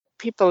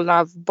people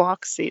love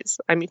boxes.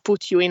 I mean,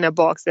 put you in a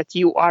box that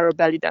you are a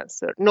belly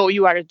dancer. No,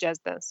 you are a jazz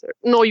dancer.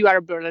 No, you are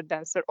a burlesque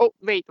dancer. Oh,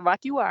 wait,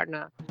 what you are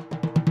now?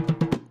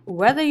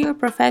 Whether you're a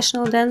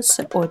professional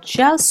dancer or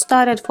just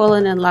started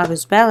falling in love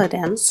with belly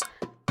dance,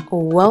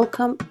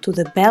 welcome to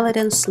the Belly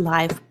Dance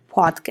Live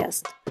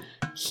podcast.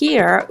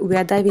 Here we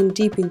are diving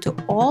deep into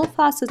all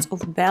facets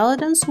of belly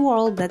dance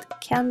world that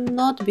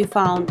cannot be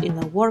found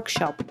in a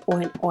workshop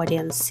or an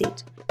audience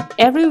seat.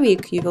 Every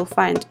week you will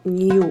find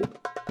new,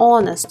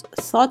 honest,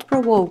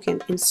 thought-provoking,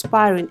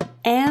 inspiring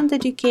and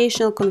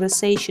educational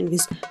conversation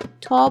with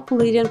top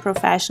leading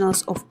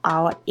professionals of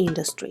our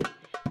industry.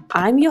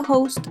 I'm your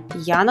host,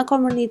 Yana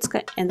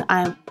Komarnitska, and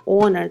I am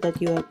honored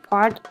that you are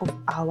part of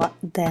our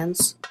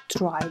dance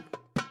tribe.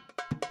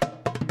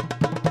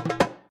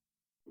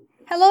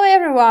 Hello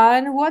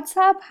everyone, what's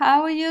up?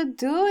 How are you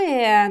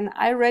doing?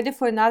 Are you ready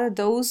for another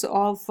dose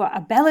of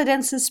belly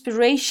dance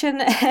inspiration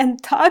and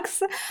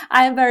talks?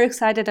 I'm very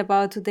excited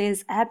about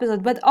today's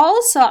episode, but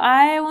also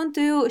I want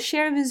to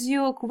share with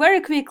you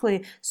very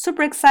quickly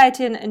super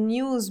exciting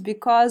news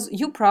because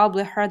you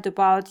probably heard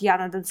about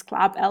Yana Dance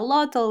Club a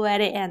lot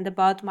already and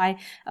about my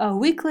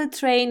weekly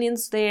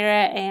trainings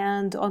there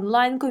and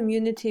online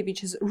community,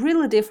 which is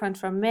really different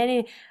from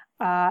many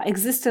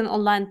existing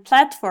online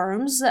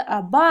platforms,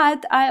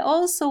 but I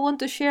also want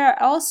to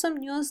share awesome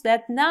news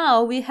that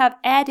now we have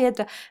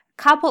added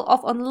couple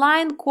of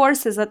online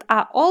courses that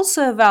are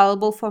also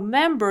available for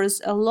members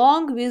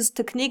along with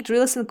technique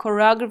drills and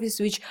choreographies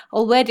which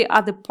already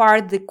are the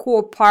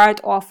core part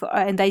of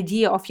and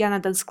idea of Yana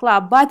Dance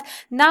Club. But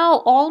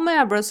now all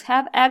members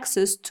have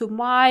access to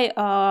my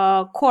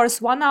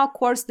course, 1 hour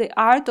course, The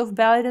Art of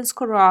Belly Dance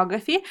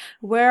Choreography,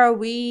 where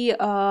we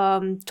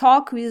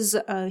talk with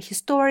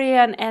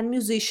historian and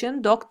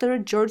musician Dr.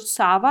 George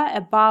Sava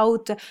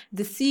about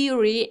the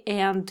theory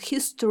and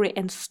history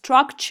and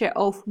structure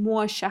of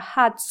more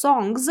Shahat songs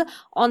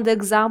on the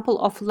example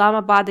of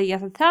Lama Bada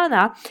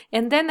Yatatana,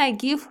 and then I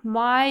give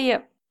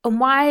my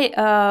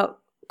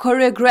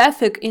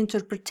choreographic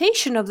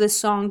interpretation of the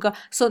song.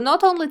 So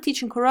not only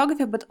teaching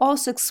choreography, but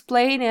also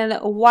explaining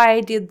why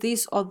I did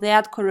this or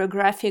that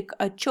choreographic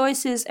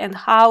choices and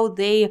how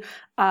they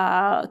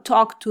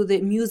talk to the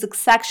music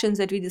sections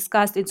that we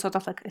discussed in sort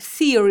of like a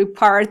theory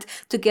part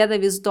together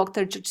with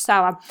Dr. George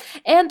Sava.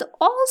 And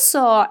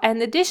also,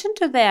 in addition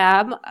to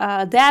them,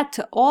 that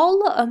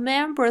all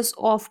members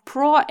of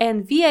Pro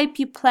and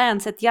VIP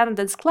plans at Yana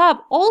Dance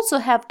Club also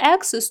have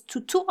access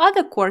to 2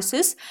 other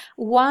courses.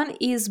 One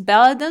is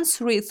Belly Dance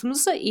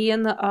Rhythms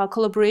in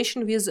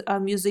collaboration with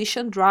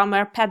musician,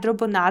 drummer Pedro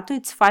Bonato.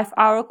 It's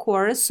 5-hour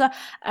course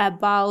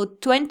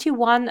about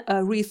 21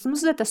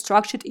 rhythms that are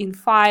structured in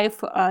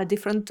 5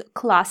 different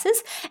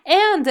classes.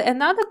 And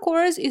another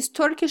course is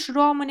Turkish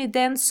Romani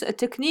dance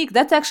technique.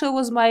 That actually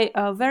was my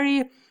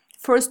very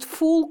first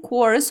full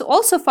course,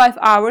 also 5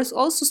 hours,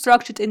 also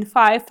structured in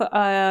 5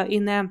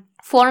 in a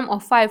form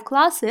of 5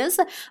 classes,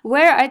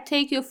 where I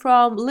take you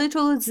from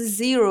literally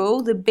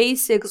zero, the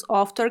basics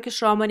of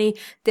Turkish Romani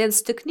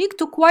dance technique,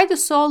 to quite a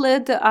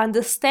solid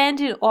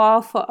understanding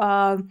of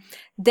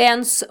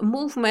dance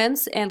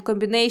movements and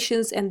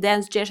combinations and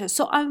dance gestures.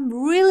 So I'm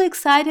really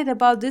excited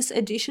about this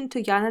addition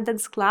to Yana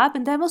Dance Club,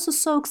 and I'm also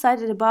so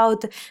excited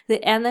about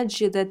the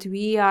energy that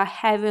we are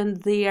having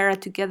there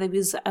together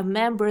with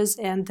members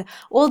and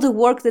all the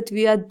work that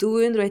we are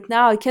doing right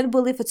now. I can't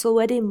believe it's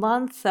already a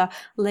month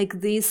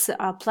like this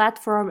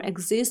platform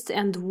exists,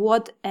 and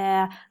what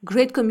a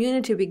great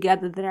community we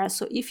gathered there.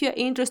 So if you're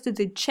interested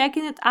in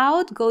checking it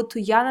out, go to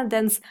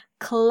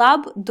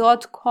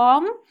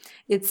yanadanceclub.com.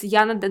 It's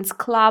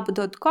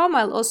yanadanceclub.com.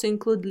 I'll also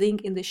include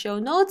link in the show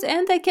notes,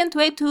 and I can't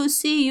wait to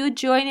see you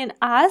joining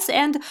us.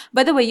 And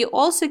by the way, you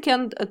also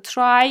can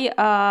try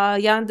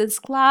Yana Dance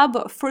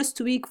Club first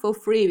week for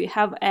free. We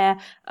have a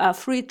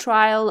free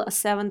trial,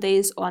 7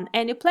 days on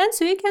any plan,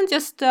 so you can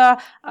just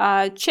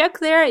check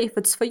there. If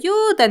it's for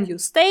you, then you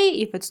stay.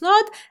 If it's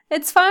not,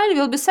 it's fine,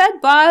 we'll be sad,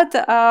 but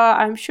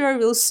I'm sure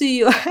we'll see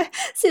you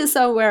see you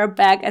somewhere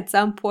back at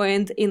some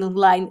point in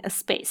online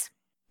space.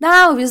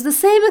 Now, with the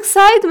same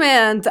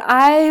excitement,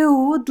 I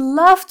would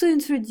love to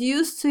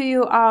introduce to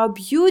you our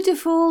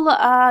beautiful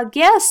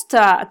guest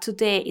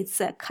today. It's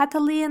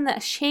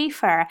Katalin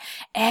Schaefer.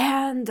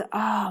 And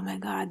oh my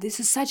God, this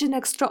is such an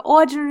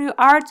extraordinary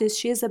artist.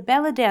 She is a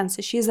belly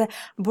dancer, she's a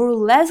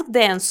burlesque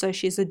dancer,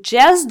 she's a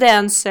jazz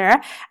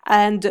dancer,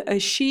 and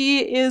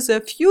she is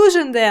a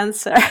fusion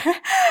dancer.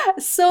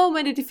 So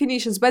many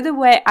definitions. By the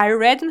way, I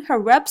read on her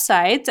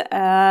website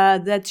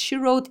that she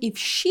wrote if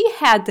she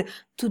had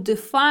to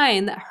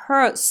define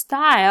her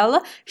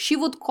style, she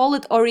would call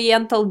it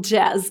Oriental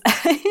jazz.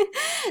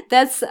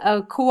 That's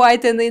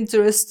quite an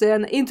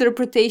interesting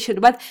interpretation,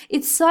 but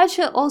it's such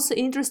an also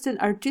interesting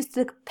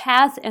artistic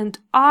path and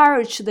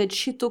arch that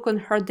she took on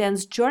her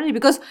dance journey,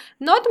 because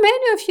not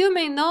many of you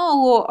may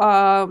know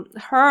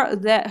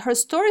her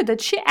story, that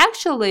she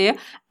actually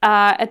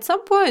At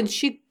some point,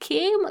 she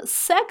came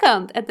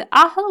second at the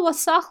Ahlan wa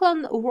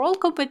Sahlan World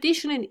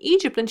Competition in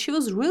Egypt, and she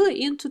was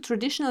really into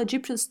traditional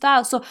Egyptian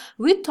style. So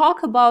we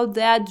talk about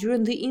that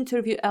during the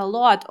interview a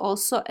lot,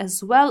 also,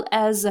 as well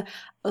as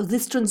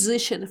this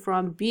transition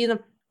from being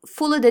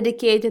fully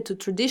dedicated to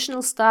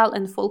traditional style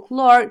and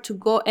folklore to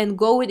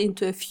going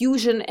into a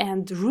fusion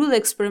and really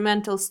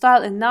experimental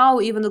style, and now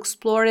even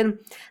exploring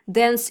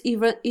dance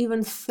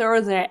even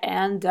further,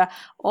 and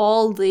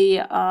all the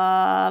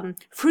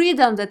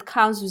freedom that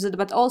comes with it,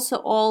 but also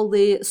all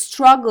the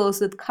struggles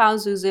that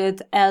comes with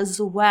it as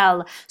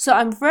well. So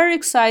I'm very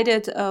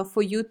excited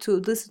for you to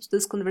listen to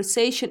this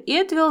conversation.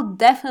 It will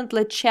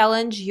definitely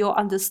challenge your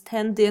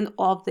understanding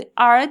of the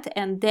art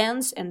and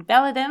dance and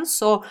belly dance.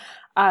 So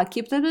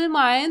keep that in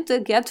mind,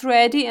 get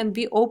ready and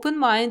be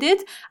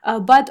open-minded,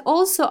 but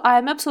also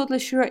I'm absolutely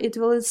sure it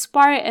will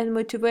inspire and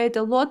motivate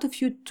a lot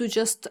of you to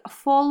just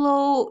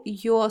follow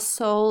your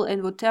soul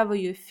and whatever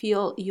you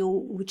feel,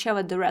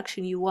 whichever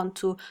direction you want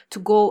to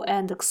go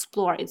and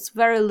explore. It's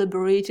very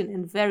liberating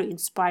and very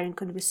inspiring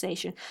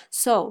conversation.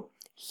 So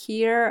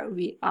here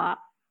we are.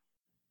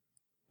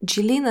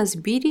 Jelina's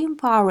BDM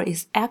Power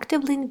is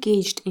actively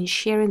engaged in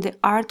sharing the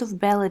art of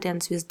belly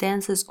dance with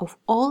dancers of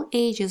all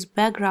ages,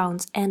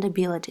 backgrounds, and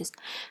abilities.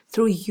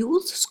 Through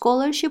youth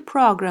scholarship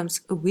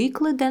programs,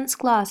 weekly dance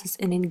classes,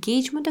 and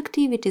engagement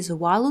activities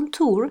while on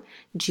tour,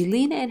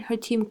 Jelina and her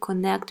team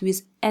connect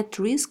with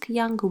at-risk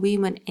young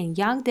women and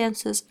young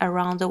dancers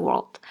around the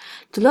world.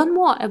 To learn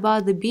more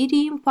about the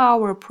BDM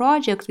Power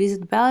project,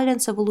 visit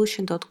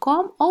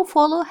bellydanceevolution.com or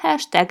follow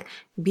hashtag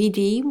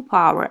BDM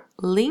Power,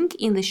 link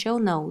in the show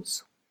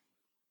notes.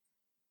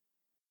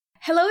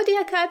 Hello,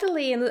 dear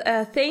Katalin.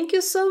 Thank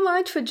you so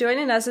much for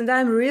joining us, and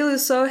I'm really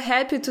so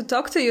happy to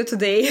talk to you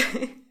today.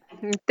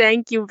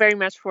 Thank you very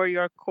much for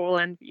your call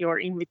and your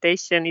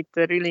invitation. It's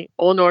a really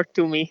honor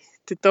to me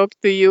to talk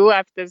to you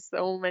after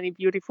so many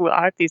beautiful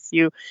artists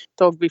you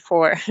talked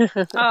before.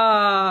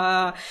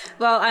 Well,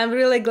 I'm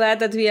really glad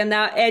that we are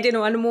now adding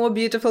one more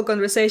beautiful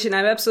conversation.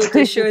 I'm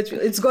absolutely sure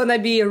it's gonna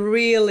be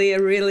really,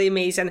 really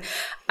amazing.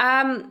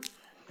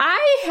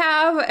 I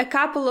have a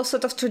couple of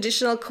sort of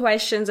traditional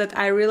questions that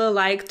I really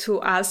like to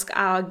ask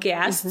our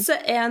guests.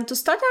 And to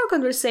start our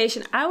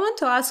conversation, I want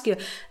to ask you,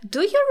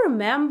 do you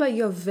remember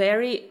your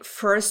very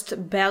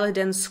first belly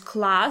dance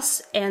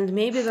class? And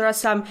maybe there are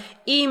some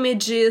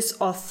images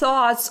or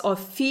thoughts or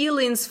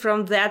feelings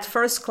from that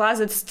first class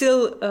that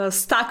still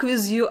stuck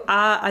with you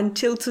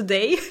until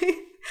today?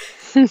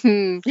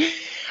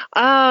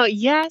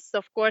 Yes,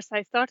 of course.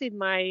 I started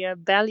my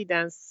belly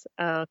dance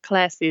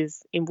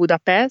classes in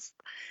Budapest,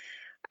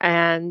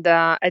 and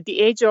at the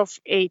age of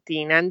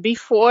 18. And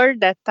before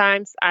that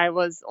times, I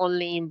was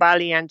only in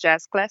ballet and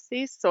jazz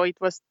classes, so it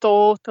was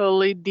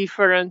totally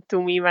different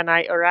to me when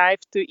I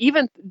arrived. To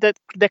even the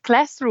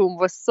classroom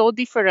was so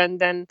different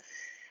than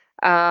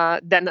a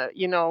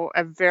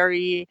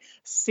very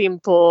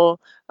simple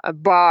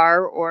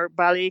bar or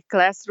ballet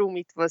classroom.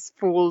 It was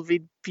full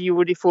with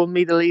beautiful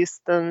Middle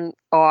Eastern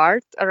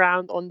art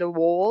around on the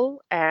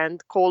wall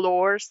and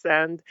colors,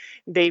 and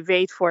they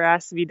wait for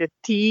us with a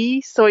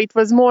tea. So it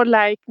was more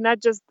like not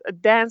just a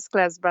dance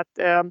class, but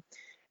a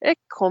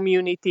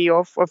community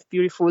of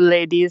beautiful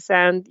ladies.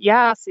 And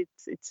yes,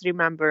 it's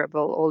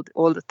rememberable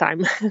all the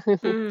time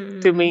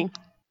to me.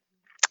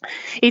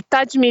 It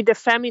touched me, the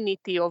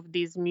femininity of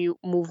these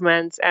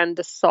movements and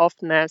the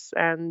softness,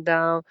 and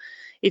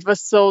it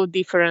was so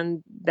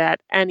different that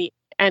any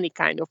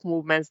kind of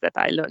movements that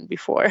I learned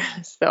before.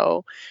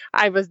 So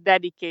I was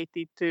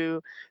dedicated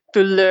to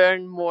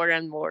learn more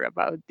and more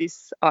about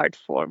this art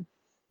form.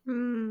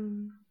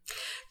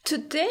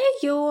 Today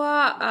you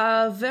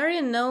are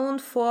very known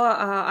for,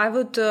 I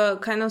would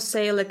kind of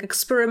say, like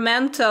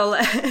experimental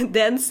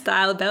dance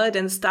style, belly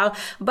dance style.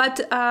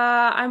 But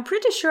I'm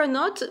pretty sure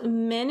not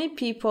many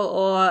people,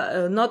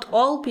 or not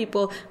all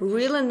people,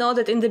 really know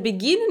that in the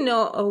beginning,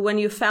 when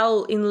you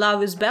fell in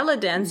love with belly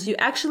dance, you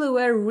actually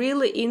were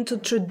really into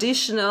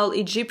traditional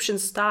Egyptian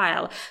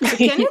style. So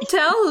can you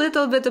tell a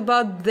little bit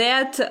about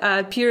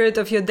that period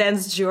of your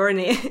dance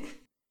journey?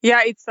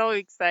 Yeah, it's so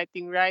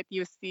exciting, right?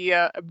 You see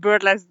a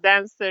burlesque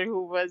dancer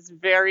who was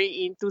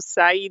very into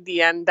Saidi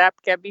and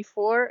Dabka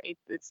before.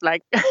 It's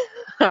like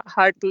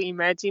hard to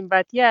imagine,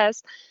 but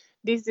yes,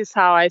 this is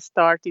how I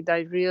started.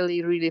 I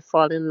really, really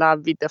fall in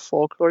love with the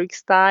folkloric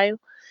style.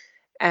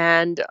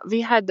 And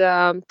we had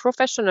a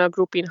professional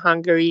group in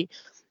Hungary.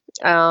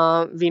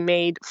 We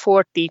made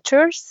 4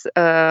 teachers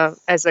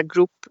as a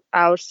group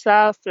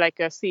ourselves,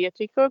 like a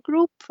theatrical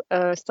group.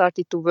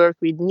 Started to work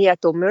with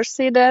Nieto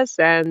Mercedes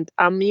and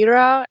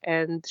Amira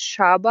and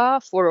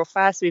Shaba. 4 of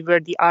us, we were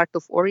the Art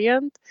of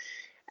Orient.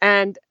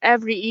 And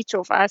each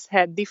of us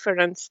had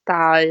different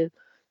style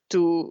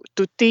to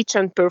teach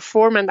and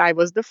perform, and I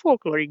was the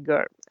folkloric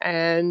girl.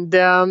 And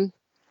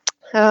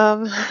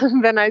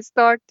when I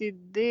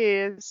started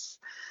this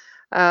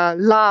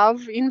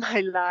love in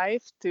my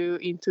life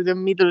into the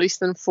Middle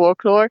Eastern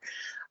folklore,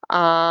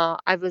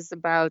 I was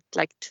about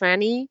like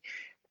 20,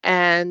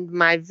 and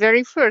my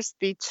very first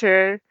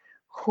teacher,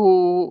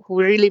 who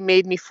really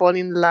made me fall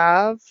in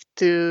love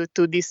to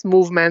these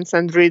movements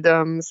and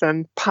rhythms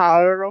and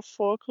power of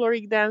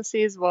folkloric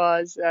dances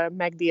was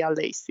Magdi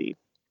Al-Laisi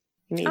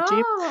in Egypt.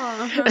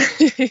 Oh,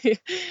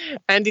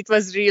 And it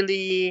was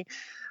really,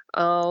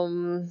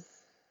 um,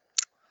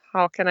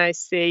 how can I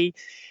say,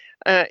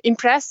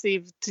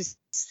 impressive to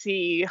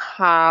see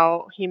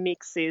how he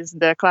mixes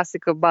the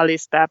classical ballet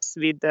steps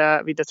with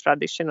the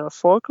traditional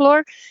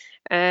folklore.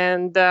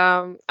 And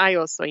I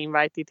also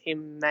invited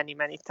him many,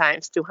 many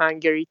times to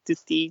Hungary to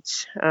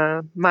teach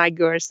my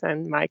girls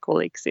and my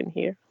colleagues in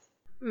here.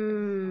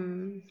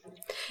 mm.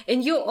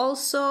 And you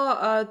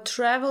also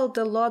traveled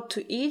a lot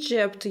to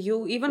Egypt.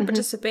 You even Mhm.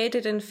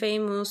 participated in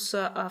famous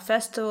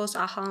festivals,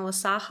 Ahan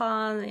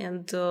Wasahan,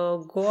 and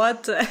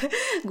got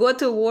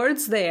got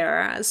awards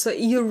there. So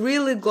you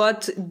really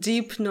got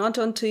deep, not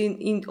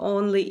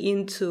only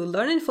into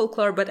learning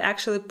folklore, but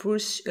actually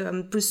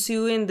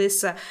pursuing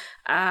this.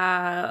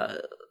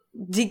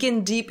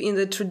 Digging deep in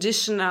the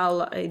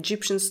traditional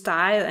Egyptian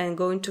style and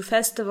going to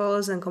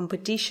festivals and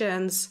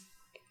competitions.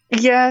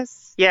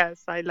 Yes,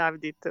 yes, I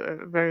loved it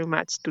very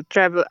much to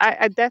travel.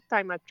 At that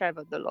time, I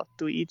traveled a lot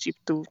to Egypt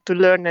to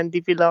learn and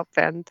develop,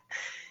 and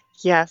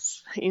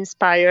yes,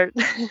 inspired.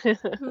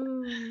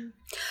 Hmm.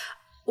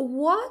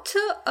 What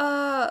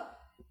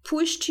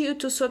pushed you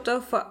to sort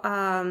of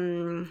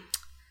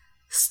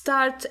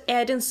start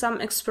adding some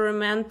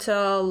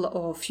experimental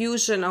or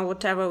fusion or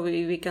whatever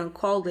we can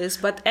call this,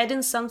 but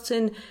adding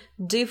something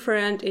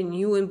different and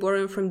new and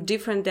borrowing from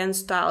different dance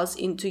styles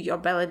into your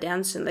belly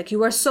dancing? Like you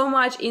were so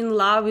much in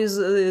love with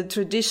the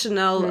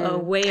traditional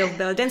Hmm. way of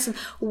belly dancing.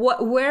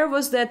 Where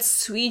was that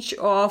switch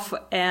of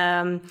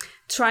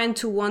trying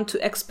to want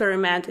to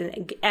experiment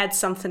and add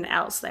something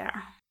else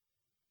there?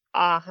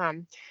 Uh-huh.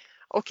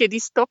 Okay,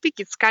 this topic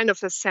is kind of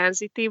a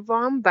sensitive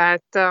one,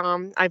 but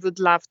I would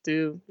love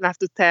to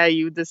tell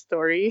you the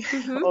story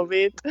Mm-hmm. of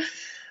it.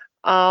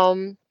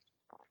 Um,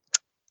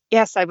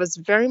 yes, I was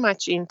very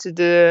much into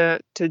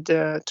the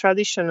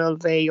traditional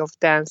way of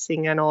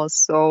dancing, and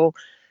also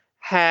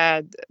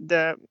had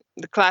the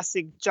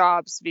classic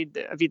jobs with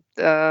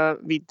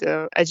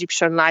the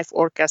Egyptian Life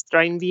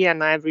Orchestra in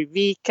Vienna every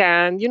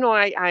weekend.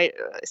 I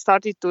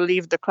started to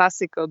live the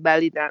classical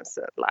belly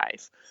dancer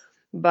life,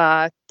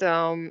 but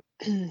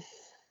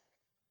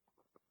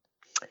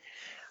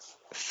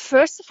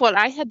first of all,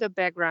 I had a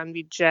background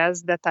with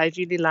jazz that I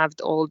really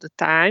loved all the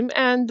time,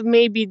 and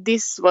maybe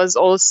this was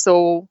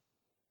also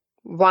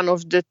one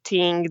of the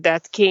things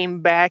that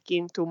came back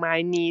into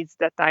my needs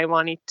that I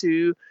wanted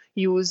to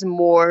use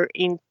more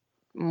in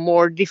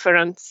more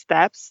different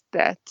steps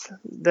that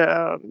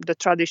the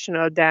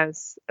traditional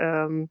dance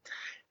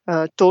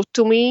taught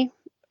to me,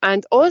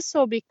 and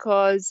also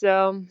because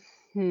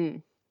hmm,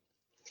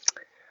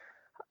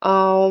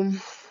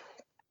 um,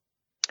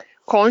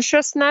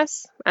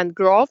 consciousness and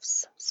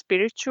growth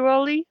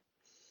spiritually.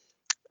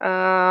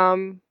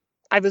 Um,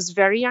 I was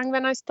very young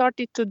when I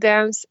started to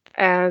dance,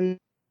 and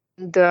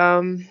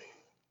um,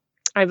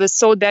 I was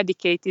so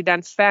dedicated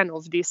and fan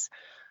of this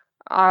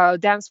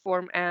dance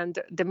form and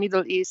the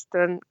Middle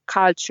Eastern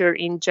culture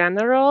in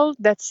general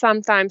that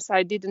sometimes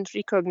I didn't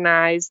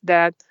recognize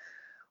that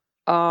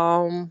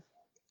um,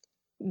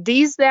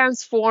 these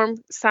dance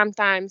forms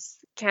sometimes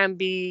can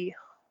be,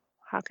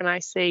 how can I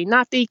say,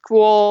 not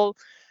equal,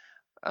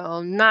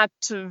 not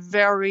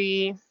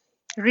very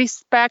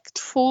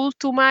respectful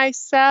to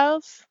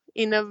myself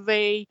in a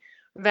way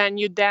when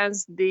you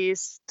dance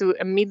this to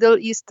a Middle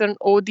Eastern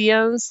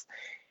audience.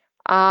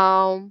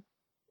 Um,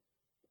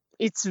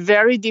 it's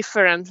very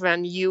different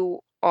when you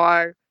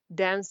are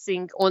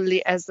dancing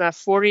only as a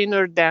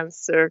foreigner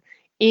dancer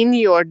in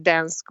your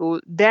dance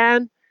school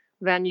than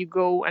when you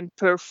go and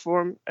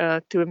perform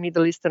to a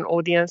Middle Eastern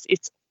audience.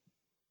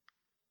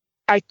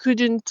 I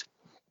couldn't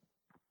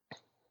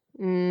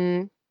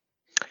mm,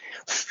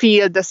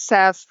 feel the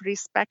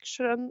self-respect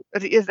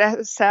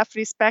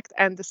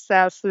and the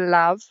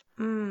self-love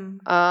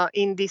Mm.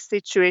 in this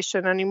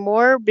situation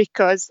anymore,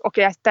 because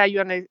okay, I tell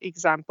you an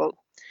example.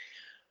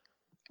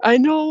 I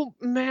know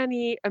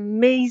many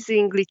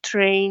amazingly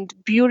trained,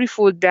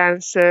 beautiful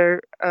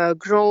dancer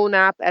grown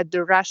up at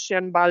the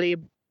Russian ballet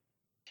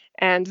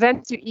and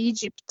went to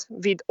Egypt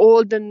with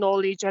all the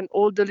knowledge and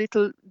all the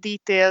little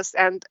details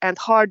and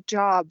hard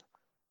job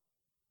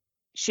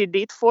she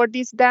did for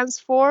this dance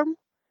form.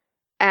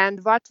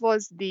 And what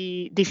was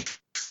the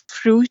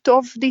fruit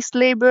of this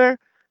labor?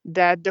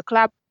 That the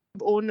club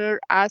owner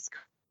asked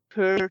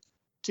her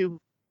to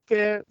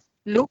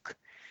look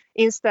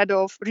instead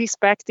of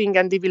respecting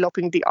and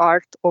developing the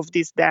art of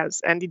this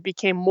dance. And it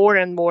became more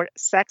and more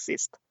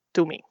sexist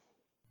to me.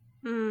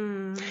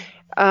 Mm.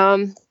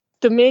 Um,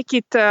 to make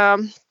it, for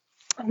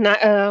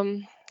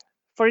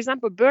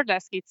example,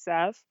 burlesque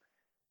itself,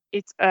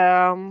 it's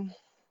um,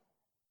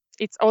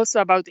 it's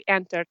also about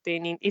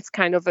entertaining. It's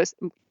kind of a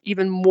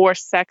even more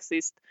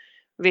sexist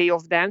way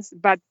of dance,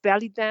 but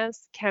belly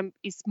dance can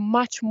is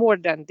much more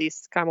than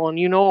this. Come on,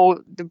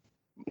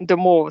 the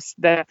most.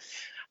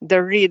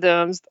 the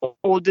rhythms.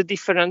 All the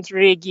different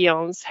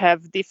regions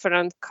have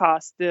different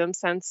costumes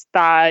and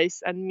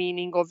styles and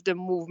meaning of the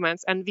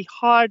movements, and we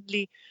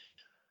hardly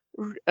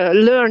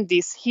learn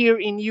this here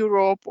in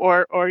Europe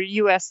or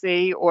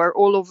USA or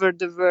all over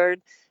the world.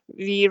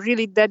 We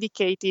really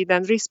dedicated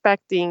and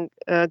respecting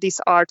this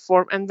art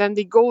form, and when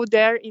we go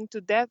there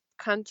into that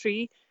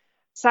country,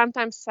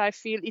 sometimes I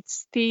feel it's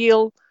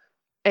still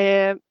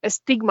a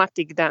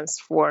stigmatic dance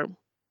form.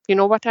 You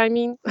know what I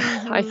mean?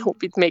 I Mm-hmm.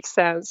 hope it makes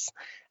sense.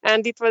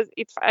 And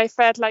I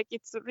felt like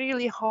it's a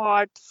really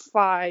hard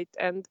fight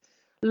and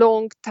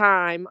long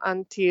time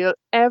until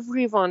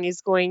everyone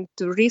is going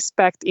to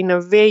respect in a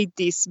way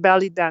this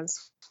belly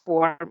dance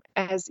form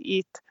as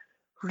it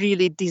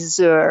really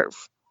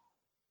deserve.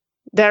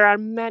 There are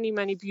many,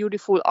 many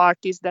beautiful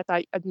artists that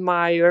I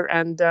admire,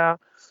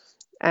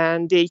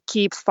 and they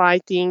keep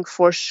fighting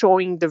for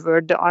showing the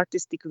world the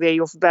artistic way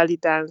of belly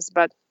dance.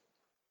 But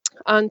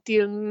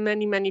until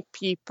many, many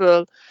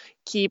people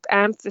keep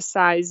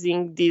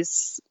emphasizing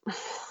this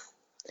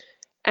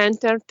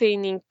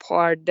entertaining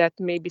part that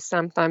maybe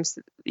sometimes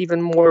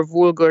even more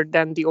vulgar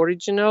than the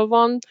original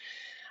one,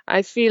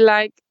 I feel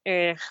like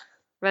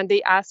when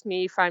they ask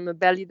me if I'm a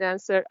belly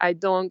dancer, I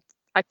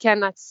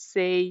cannot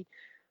say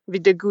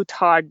with a good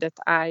heart that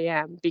I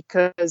am,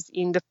 because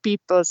in the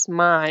people's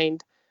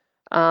mind,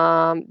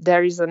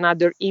 there is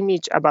another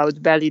image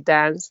about belly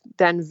dance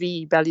than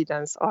we belly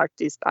dance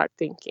artists are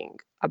thinking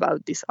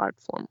about this art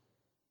form.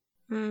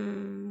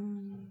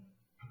 Mm.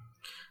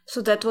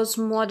 So that was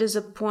more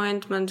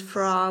disappointment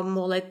from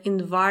more like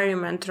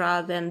environment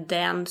rather than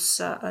dance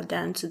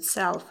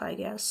itself, I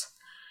guess.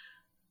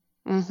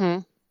 Mm-hmm.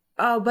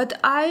 But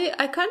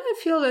I kind of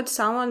feel that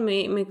someone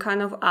may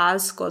kind of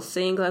ask or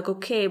think like,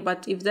 okay,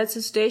 but if that's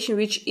a situation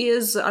which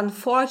is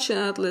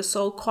unfortunately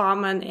so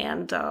common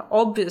and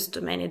obvious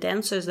to many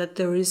dancers that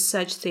there is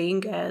such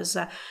thing as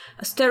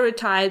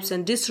stereotypes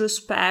and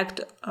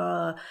disrespect,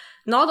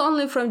 not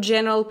only from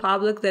general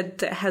public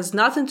that has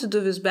nothing to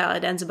do with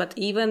ballet dance, but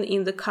even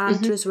in the Mm-hmm.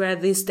 countries where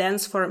this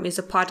dance form is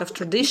a part of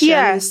tradition,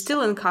 we Yes.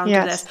 still encounter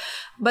this. Yes.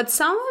 But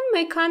someone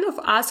may kind of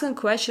ask a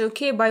question,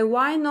 okay, by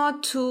why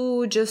not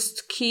to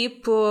just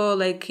keep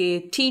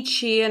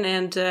teaching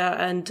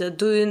and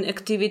doing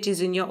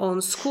activities in your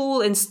own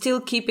school and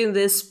still keeping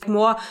this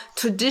more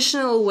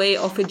traditional way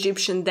of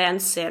Egyptian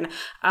dancing?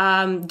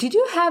 Did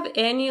you have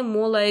any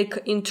more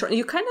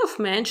you kind of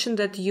mentioned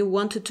that you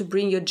wanted to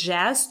bring your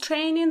jazz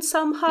training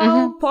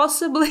somehow, Mm-hmm.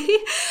 possibly,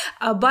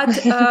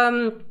 but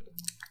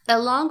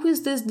along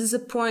with this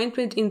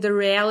disappointment in the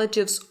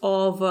realities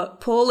of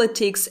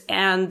politics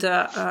and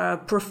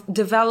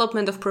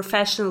development of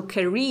professional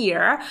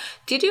career,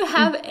 did you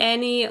have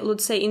any,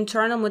 let's say,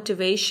 internal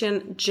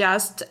motivation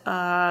just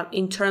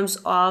in terms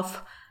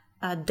of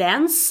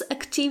dance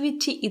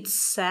activity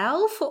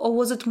itself, or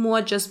was it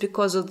more just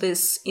because of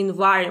this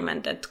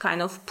environment that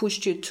kind of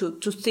pushed you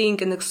to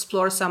think and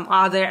explore some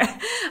other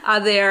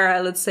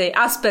other, let's say,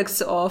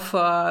 aspects of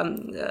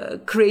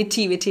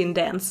creativity in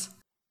dance?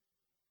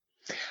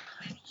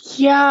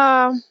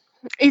 Yeah,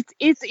 it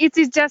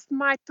is just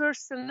my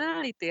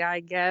personality, I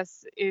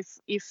guess.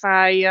 If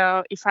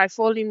I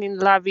fall in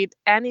love with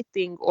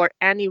anything or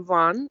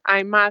anyone,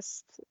 I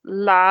must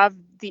love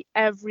the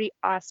every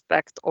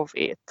aspect of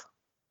it.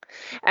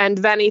 And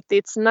when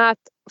it's not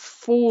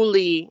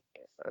fully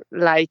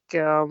like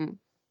I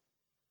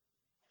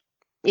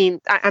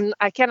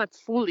cannot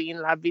fully in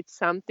love with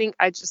something,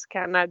 I just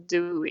cannot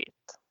do it.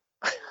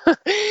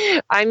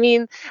 I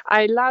mean,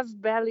 I love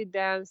belly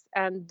dance,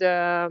 and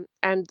belly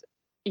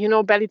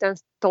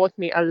dance taught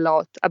me a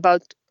lot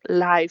about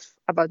life,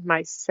 about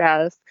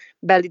myself.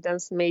 Belly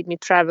dance made me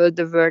travel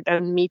the world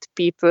and meet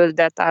people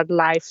that are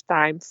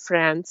lifetime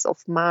friends of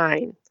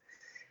mine.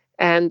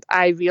 And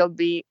I will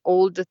be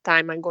all the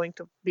time. I'm going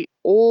to be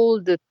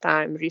all the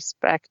time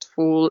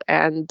respectful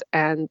and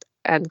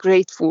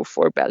grateful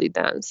for belly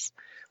dance,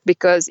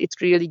 because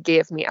it really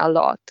gave me a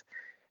lot.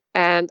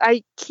 And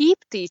I keep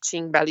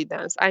teaching belly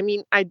dance. I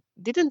mean, I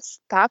didn't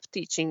stop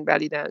teaching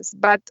belly dance,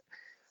 but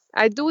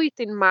I do it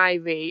in my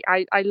way.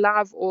 I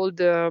love all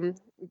the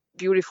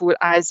beautiful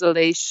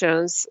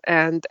isolations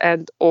and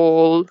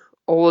all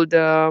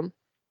the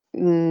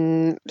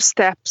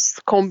steps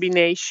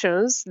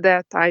combinations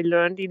that I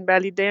learned in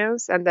belly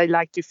dance, and I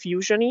like to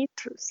fusion it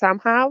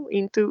somehow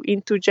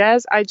into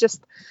jazz. I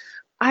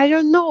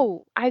don't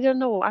know.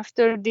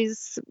 After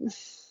these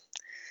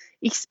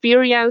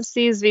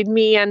experiences with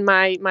me and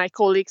my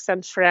colleagues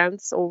and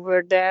friends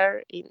over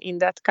there in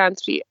that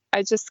country,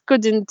 I just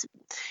couldn't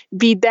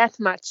be that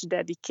much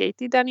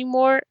dedicated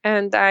anymore,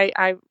 and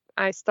I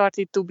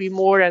started to be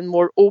more and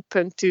more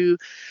open to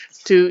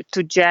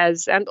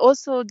jazz. And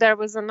also there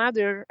was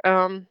another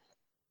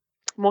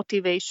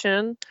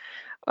motivation.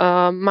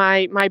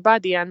 My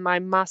body and my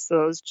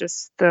muscles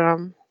just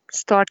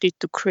started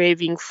to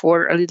craving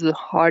for a little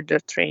harder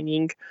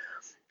training,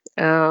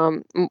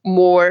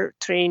 more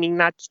training,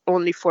 not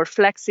only for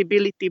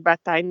flexibility, but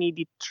I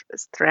needed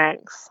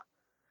strength.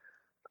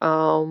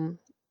 Um,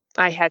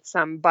 I had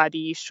some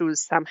body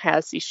issues, some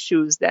health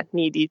issues that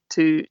needed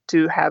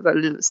to have a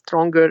little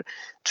stronger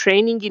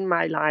training in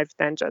my life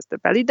than just the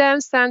belly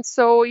dance. And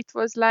so it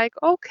was like,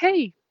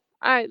 okay,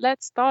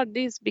 let's start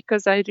this,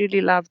 because I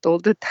really loved all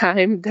the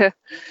time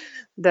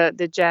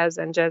the jazz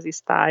and jazzy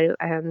style.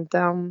 And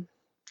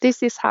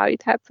this is how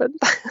it happened.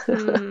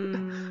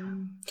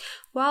 Hmm.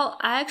 Well,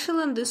 I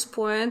actually on this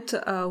point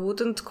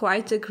wouldn't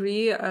quite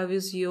agree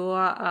with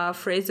your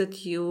phrase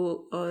that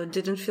you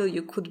didn't feel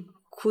you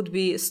could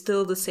be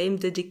still the same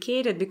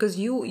dedicated, because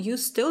you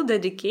still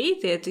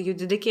dedicated. You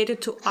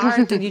dedicated to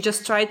art, and you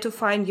just tried to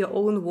find your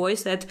own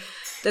voice that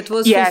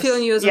was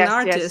fulfilling Yes, you as an yes, yes,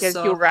 artist. yes,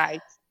 you're So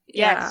right.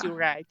 Yes, yeah. you're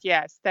right.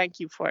 Yes, thank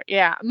you for,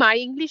 yeah. My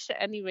English,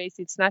 anyways,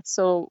 it's not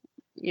so,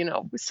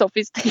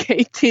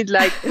 sophisticated,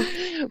 like,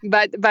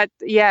 but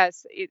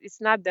yes, it's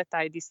not that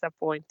I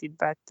disappointed,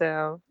 but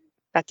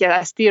yeah,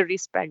 I still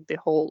respect the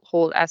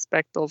whole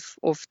aspect of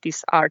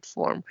this art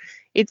form.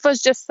 It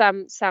was just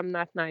some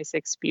not nice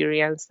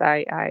experience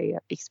I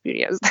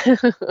experienced.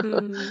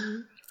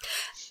 Mhm.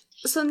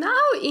 So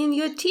now in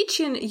your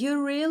teaching,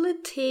 you really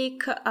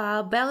take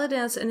belly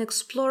dance and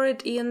explore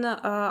it in,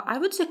 I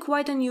would say,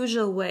 quite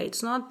unusual way.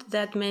 It's not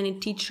that many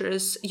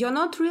teachers. You're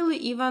not really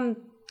even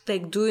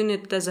like doing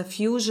it as a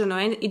fusion or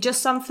anything. It's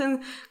just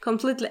something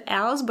completely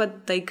else,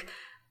 but like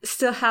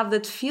still have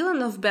that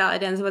feeling of belly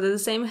dance, but at the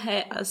same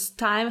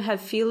time have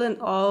feeling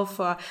of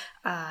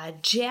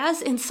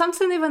jazz and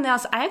something even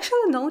else. I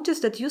actually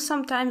noticed that you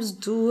sometimes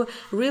do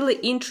really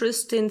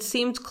interesting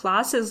themed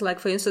classes. Like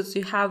for instance,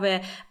 you have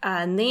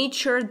a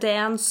nature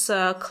dance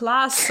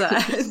class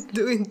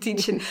doing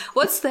teaching.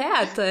 What's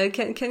that?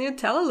 Can you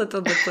tell a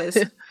little bit,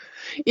 please?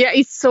 Yeah,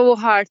 it's so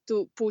hard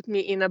to put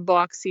me in a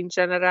box in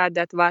general,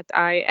 that what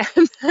I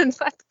am and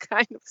what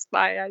kind of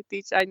style I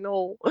teach. I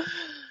know.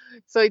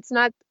 So it's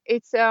not,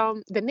 it's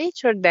the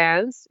nature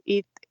dance.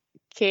 It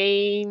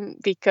came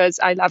because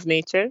I love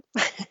nature,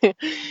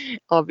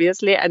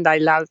 obviously, and I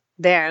love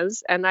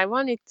dance, and I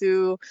wanted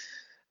to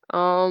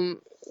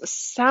um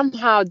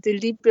somehow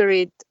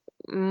deliberate,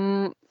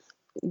 um,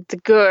 the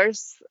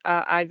girls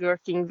I'm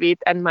working with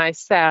and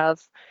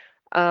myself,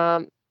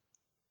 um,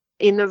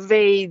 in a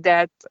way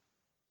that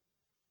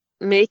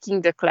making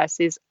the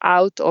classes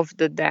out of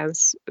the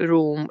dance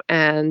room,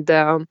 and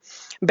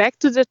back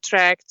to the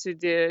track, to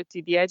the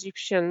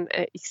Egyptian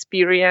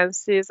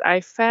experiences.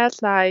 I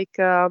felt like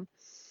uh,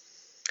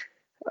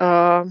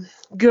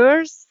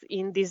 girls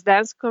in this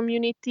dance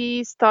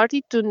community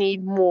started to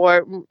need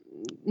more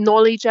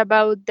knowledge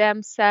about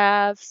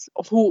themselves.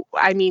 Who,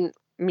 I mean,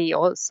 me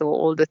also,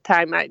 all the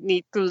time I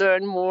need to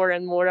learn more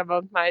and more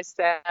about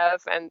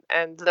myself,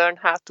 and learn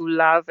how to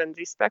love and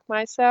respect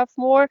myself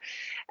more.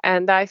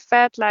 And I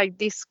felt like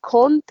this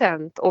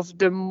content of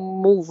the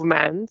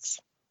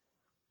movements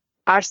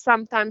are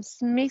sometimes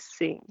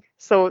missing.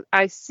 So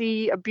I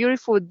see a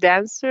beautiful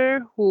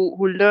dancer who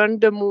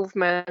learned the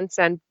movements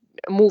and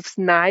moves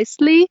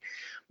nicely,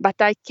 but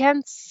I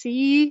can't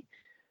see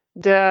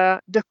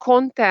the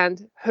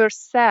content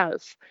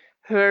herself,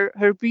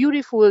 her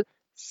beautiful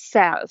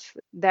self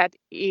that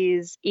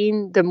is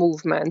in the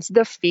movements,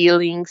 the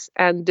feelings,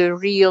 and the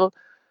real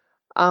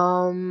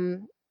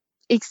um,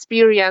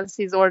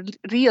 experiences, or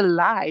real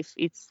life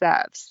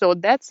itself. So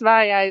that's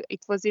why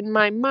it was in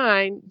my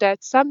mind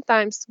that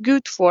sometimes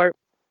good for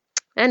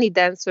any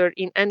dancer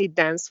in any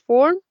dance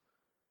form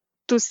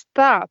to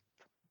stop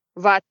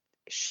what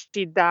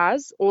she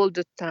does all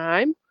the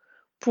time,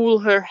 pull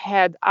her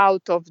head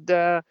out of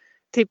the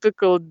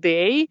typical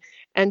day,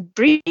 and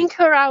bring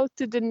her out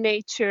to the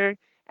nature,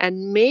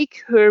 and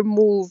make her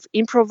move,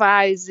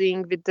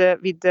 improvising with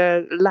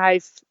the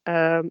live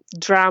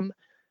drum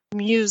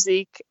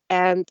music,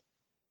 and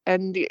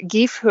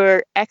give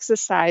her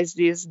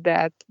exercises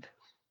that,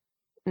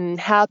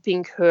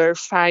 helping her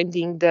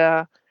finding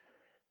the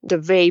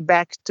way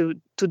back to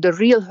the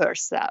real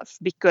herself,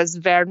 because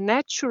where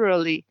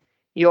naturally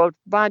your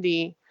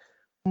body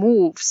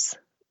moves,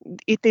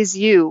 it is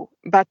you.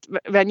 But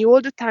when you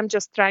all the time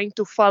just trying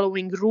to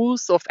following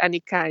rules of any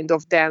kind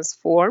of dance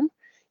form,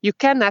 you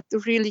cannot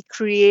really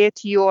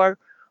create your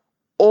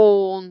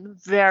own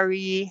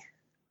very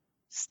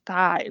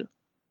style.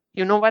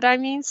 You know what I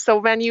mean? So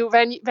when you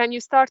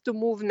start to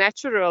move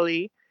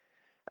naturally,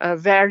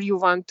 where you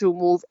want to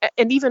move,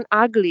 and even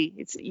ugly,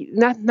 it's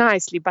not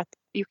nicely, but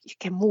you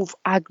can move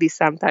ugly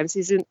sometimes,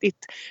 isn't it?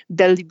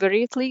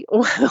 Deliberately,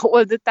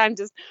 all the time,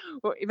 just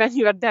when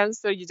you are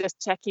dancer, you're just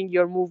checking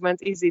your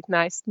movement, is it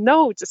nice?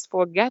 No, just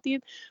forget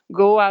it.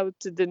 Go out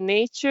to the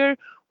nature,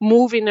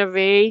 move in a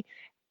way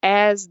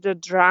as the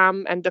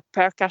drum and the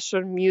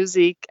percussion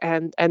music,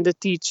 and the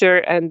teacher,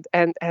 and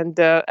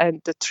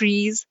the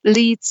trees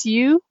leads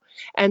you,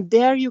 and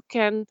there you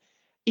can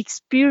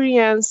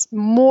experience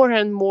more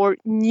and more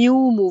new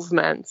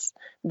movements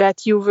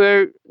that you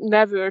were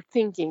never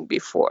thinking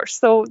before.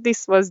 So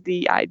this was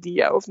the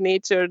idea of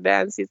nature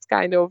dance. It's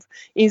kind of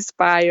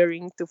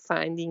inspiring to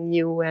finding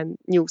new and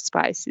new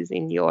spices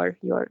in your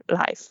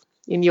life.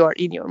 in your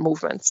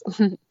movements.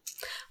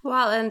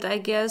 Well, and I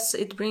guess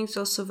it brings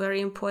also very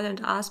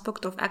important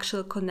aspect of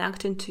actually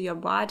connecting to your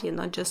body,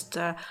 not just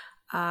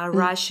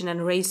rushing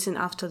and racing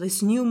after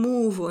this new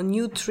move or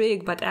new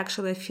trick, but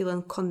actually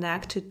feeling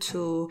connected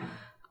to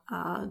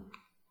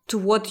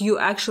what you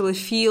actually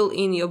feel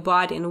in your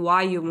body and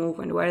why you move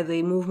and where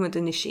the movement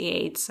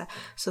initiates.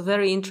 So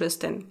very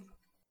interesting.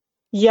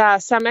 Yeah,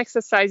 some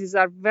exercises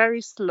are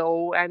very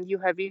slow, and you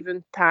have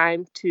even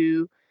time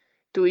to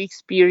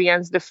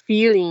experience the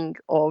feeling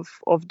of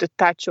the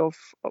touch of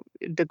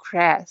the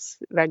grass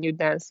when you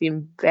dance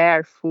in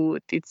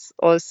barefoot. It's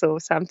also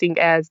something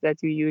else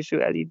that you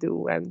usually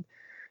do, and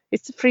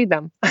it's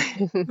freedom.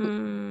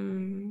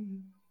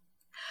 Mm.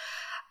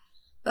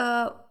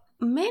 Uh,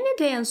 Many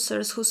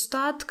dancers who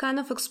start kind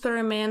of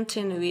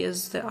experimenting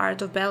with the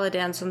art of belly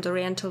dance and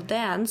oriental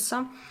dance,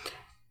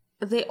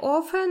 they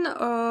often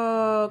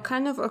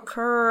kind of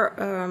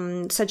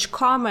occur such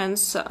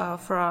comments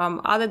from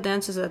other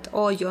dancers that,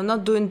 oh, you're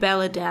not doing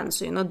belly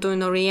dance, you're not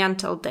doing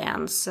oriental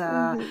dance,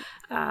 Mhm.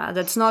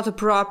 that's not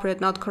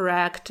appropriate, not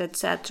correct,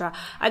 etc.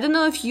 I don't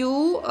know if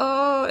you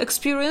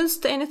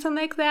experienced anything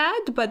like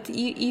that, but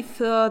if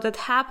that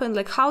happened,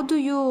 like how do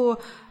you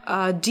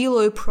deal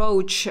or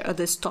approach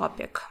this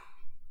topic?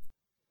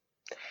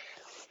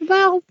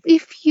 Well,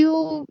 if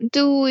you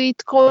do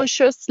it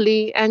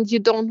consciously and you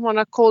don't want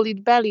to call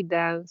it belly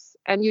dance,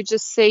 and you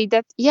just say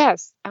that,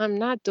 yes, I'm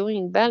not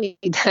doing belly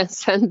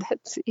dance, and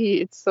that's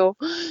it. So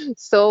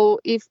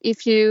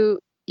if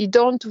you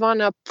don't want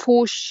to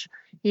push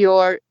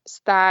your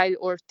style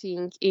or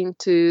thing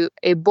into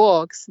a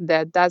box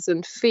that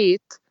doesn't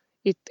fit,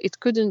 it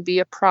couldn't be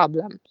a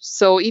problem.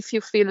 So if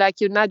you feel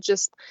like you're not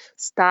just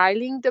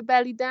styling the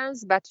belly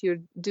dance, but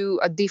you do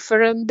a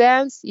different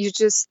dance, you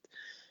just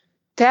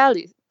tell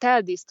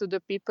this to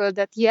the people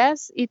that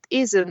yes, it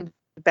isn't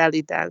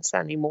belly dance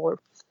anymore.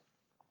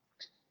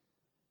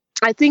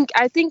 I think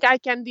I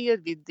can deal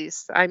with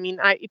this. I mean,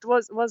 it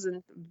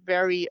wasn't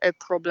very a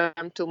problem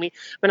to me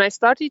when I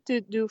started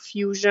to do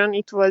fusion.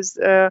 It was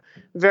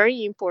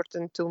very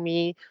important to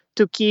me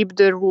to keep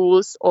the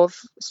rules of,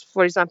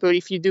 for example,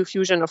 if you do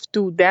fusion of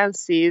two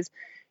dances,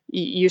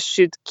 you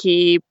should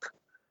keep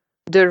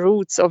the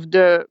roots of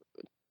the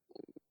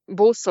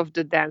both of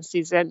the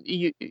dances, and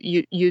you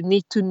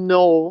need to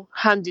know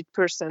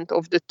 100%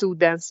 of the two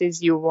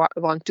dances you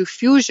want to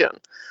fusion.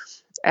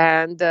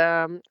 And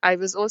I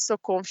was also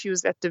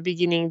confused at the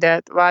beginning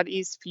that what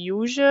is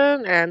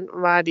fusion and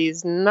what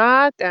is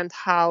not, and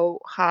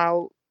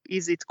how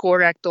is it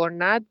correct or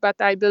not.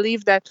 But I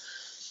believe that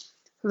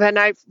when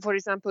for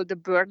example, the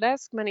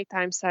burlesque, many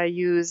times I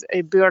use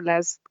a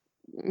burlesque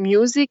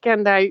music,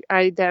 and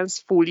I dance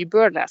fully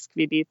burlesque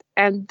with it.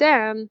 And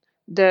then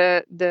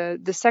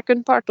the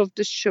second part of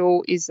the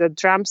show is a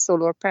drum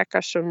solo or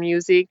percussion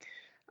music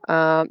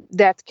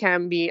that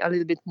can be a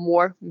little bit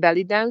more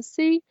belly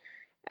dancey.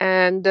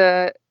 And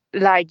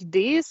like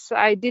this,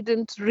 I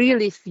didn't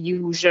really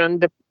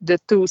fusion the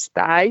two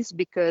styles,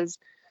 because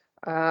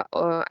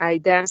I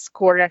dance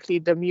correctly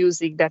the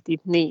music that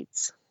it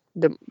needs,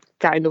 the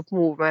kind of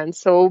movement.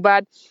 So,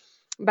 but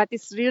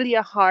it's really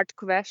a hard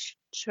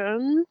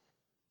question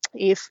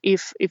if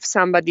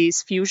somebody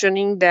is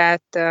fusioning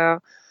that.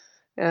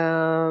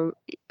 Uh,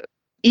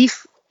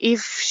 if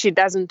she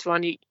doesn't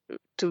want it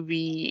to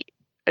be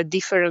a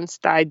different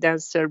style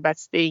dancer but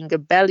staying a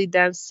belly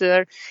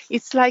dancer,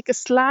 it's like a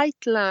slight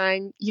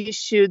line you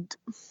should,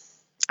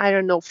 I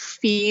don't know,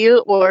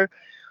 feel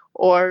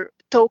or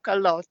talk a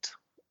lot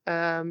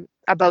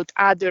about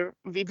other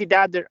with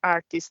other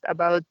artists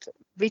about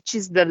which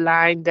is the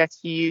line that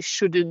you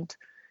shouldn't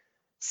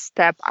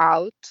step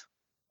out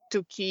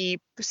to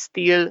keep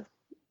still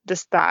the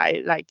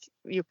style, like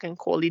you can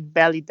call it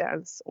belly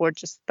dance or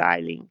just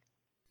styling.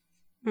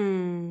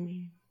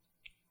 Hmm.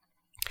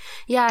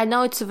 Yeah, I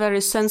know it's a very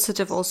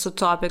sensitive also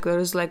topic. There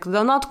is like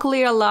the not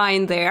clear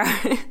line there.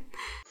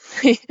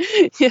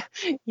 yeah,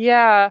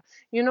 yeah.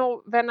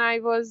 When I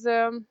was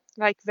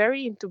like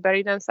very into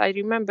belly dance, I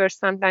remember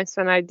sometimes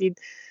when I did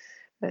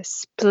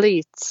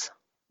splits,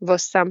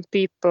 was some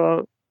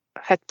people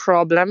had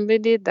problem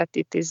with it, that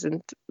it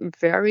isn't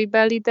very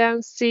belly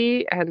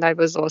dancey, and I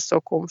was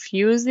also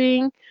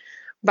confusing.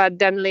 But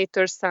then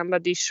later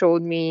somebody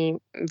showed me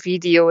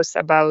videos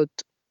about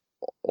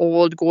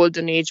old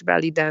golden age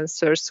belly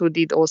dancers who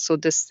did also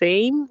the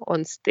same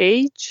on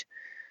stage.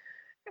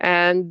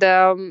 And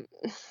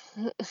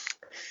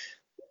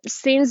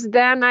since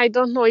then, I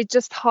don't know, it's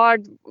just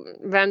hard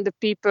when the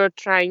people are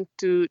trying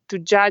to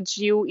judge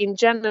you in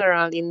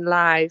general in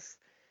life.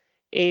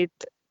 It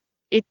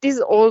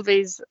is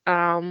always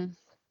an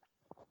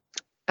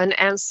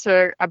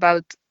answer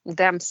about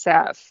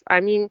themselves.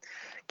 I mean,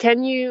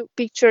 can you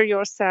picture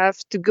yourself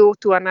to go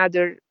to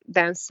another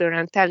dancer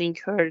and telling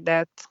her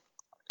that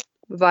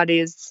what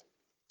is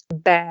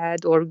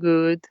bad or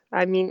good?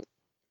 I mean,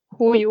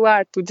 who you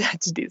are to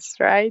judge this,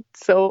 right?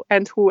 So,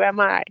 and who am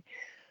I?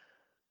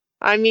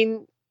 I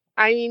mean,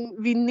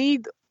 we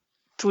need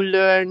to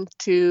learn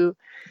to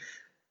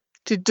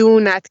do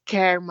not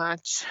care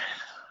much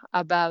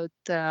about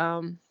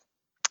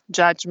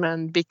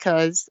judgment,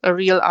 because a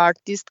real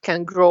artist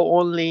can grow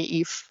only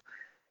if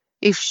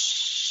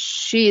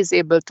she is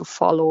able to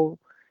follow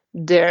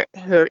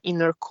her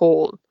inner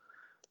call.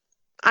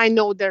 I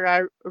know there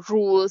are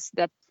rules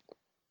that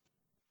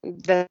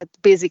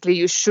basically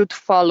you should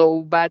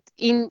follow, but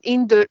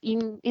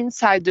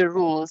inside the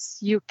rules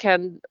you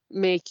can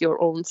make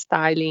your own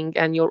styling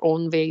and your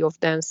own way of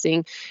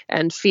dancing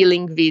and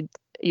feeling with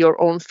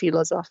your own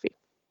philosophy.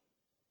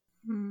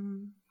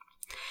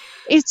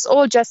 It's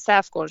all just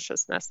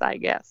self-consciousness, I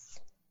guess,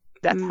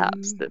 that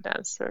helps the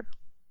dancer.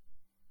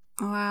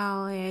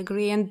 Wow, I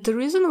agree. And the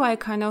reason why I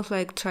kind of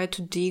like try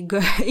to dig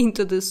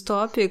into this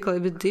topic a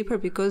little bit deeper,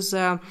 because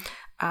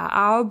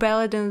our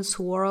ballet dance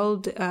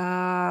world,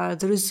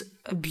 there is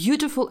a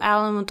beautiful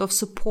element of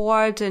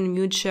support and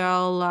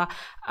mutual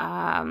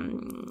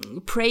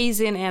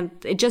praising and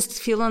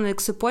just feeling like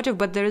supportive.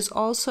 But there is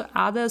also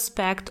other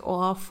aspect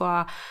of,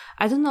 I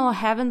don't know,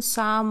 having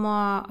some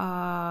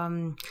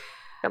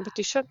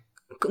competition.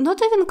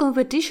 Not even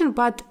competition,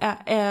 but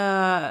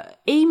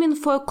aiming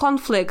for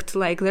conflict.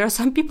 Like there are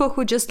some people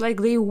who just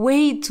like they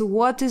wait.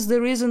 What is the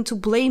reason to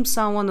blame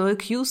someone or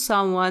accuse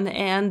someone?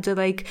 And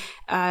like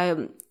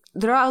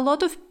there are a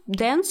lot of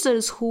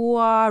dancers who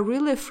are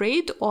really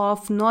afraid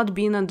of not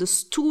being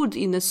understood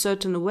in a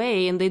certain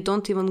way, and they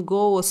don't even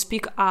go or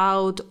speak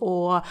out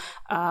or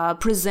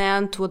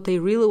present what they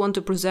really want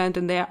to present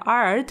in their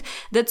art.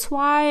 That's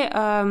why.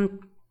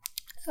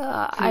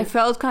 I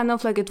felt kind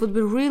of like it would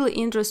be really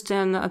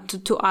interesting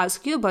to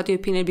ask you about your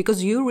opinion,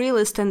 because you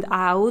really stand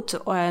out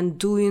and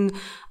doing,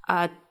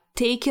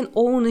 taking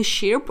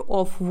ownership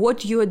of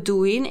what you're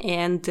doing,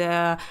 and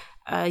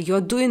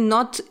you're doing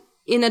not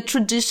in a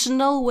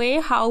traditional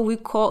way, how we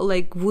call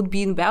like would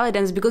be in ballet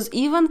dance, because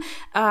even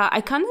I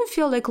kind of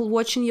feel like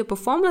watching your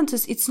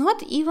performances, it's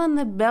not even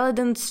a ballet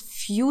dance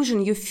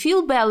fusion. You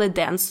feel ballet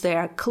dance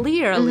there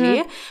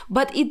clearly,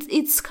 but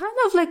it's kind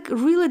of like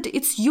really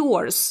it's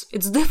yours.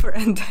 It's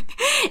different,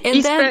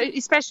 and then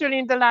especially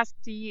in the last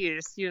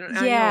years,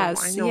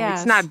 yes, I know yes.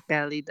 It's not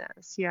belly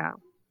dance, yeah.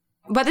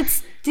 But it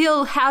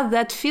still has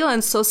that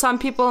feeling. So some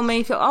people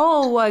may feel,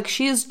 oh, like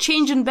she's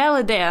changing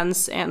belly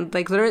dance. And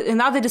like there are in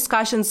other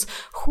discussions,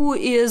 who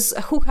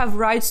have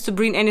rights to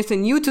bring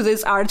anything new to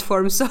this art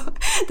form. So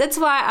that's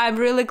why I'm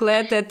really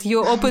glad that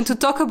you're open to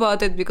talk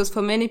about it, because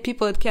for many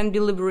people it can be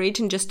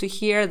liberating just to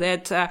hear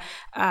that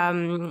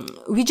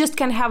we just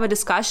can have a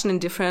discussion in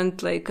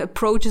different like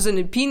approaches and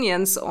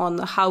opinions on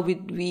how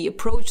we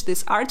approach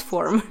this art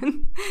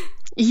form.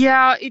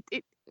 Yeah,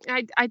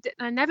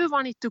 I never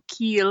wanted to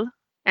kill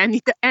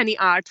any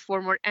art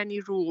form or any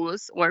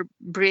rules or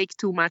break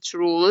too much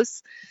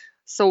rules.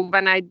 So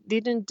when I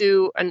didn't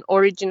do an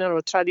original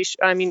or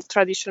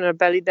traditional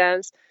belly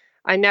dance,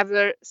 I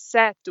never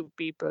said to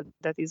people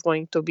that is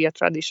going to be a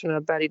traditional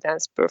belly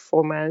dance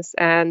performance.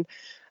 And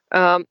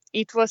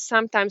it was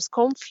sometimes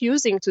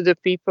confusing to the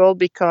people,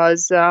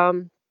 because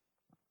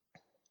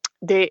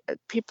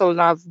people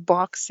love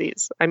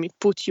boxes. I mean,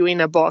 put you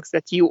in a box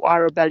that you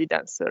are a belly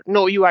dancer.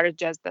 No, you are a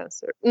jazz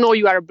dancer. No,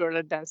 you are a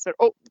burlesque dancer.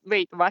 Oh,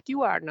 wait, what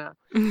you are now?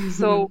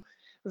 So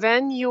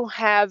when you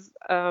have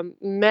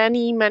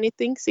many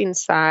things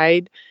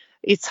inside,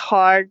 it's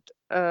hard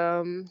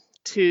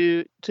to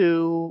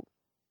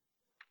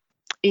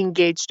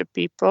engage the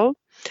people.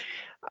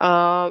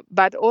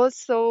 But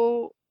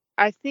also,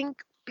 I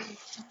think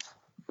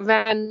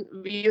when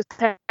you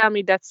tell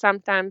me that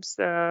sometimes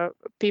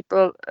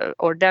people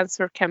or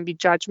dancer can be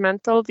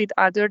judgmental with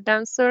other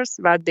dancers,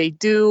 what they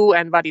do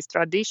and what is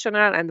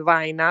traditional and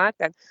why not,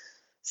 and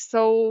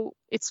so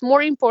it's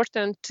more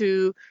important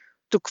to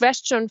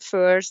question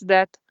first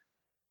that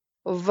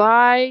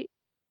why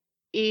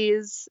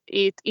is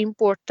it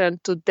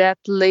important to that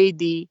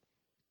lady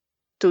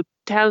to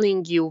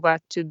telling you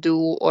what to do,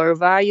 or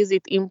why is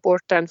it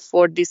important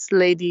for this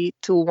lady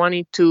to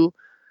wanting to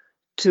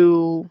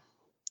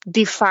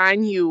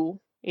define you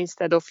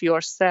instead of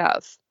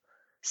yourself.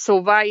 So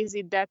why is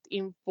it that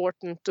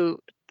important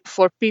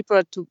for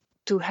people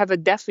to have a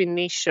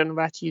definition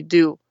what you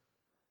do?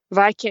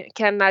 Why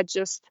cannot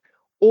just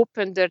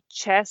open their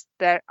chest,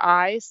 their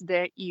eyes,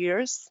 their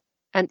ears,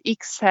 and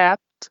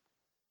accept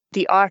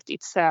the art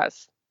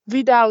itself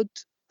without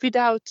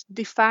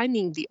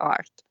defining the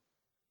art,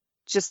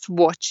 just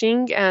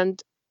watching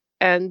and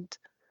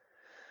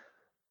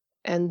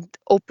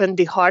open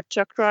the heart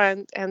chakra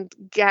and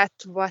get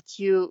what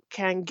you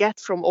can get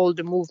from all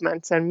the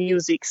movements and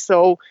music.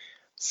 So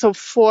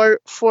for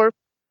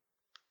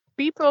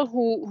people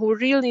who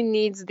really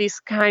needs this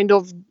kind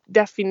of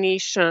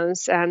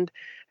definitions and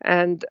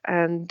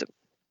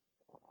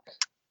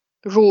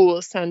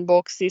rules and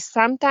boxes,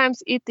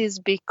 sometimes it is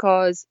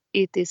because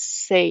it is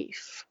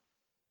safe.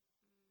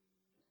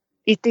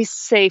 It is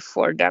safe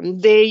for them.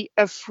 They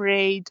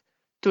afraid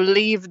to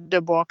leave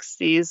the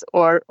boxes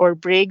or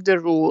break the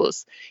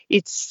rules.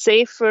 It's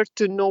safer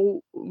to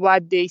know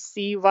what they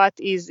see, what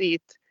is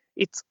it.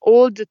 It's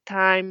all the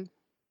time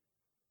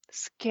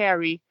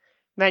scary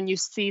when you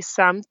see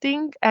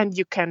something and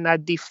you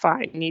cannot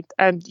define it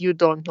and you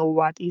don't know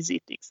what is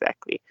it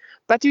exactly.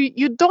 But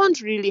you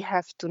don't really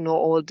have to know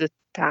all the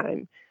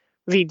time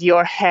with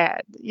your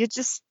head. You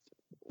just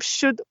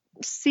should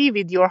see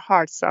with your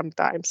heart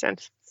sometimes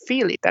and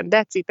feel it, and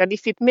that's it. And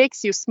if it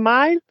makes you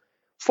smile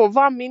for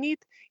 1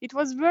 minute, it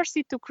was worth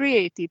it to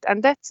create it,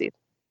 and that's it.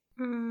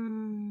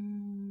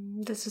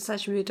 This is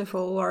such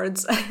beautiful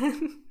words.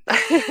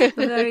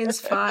 Very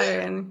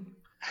inspiring.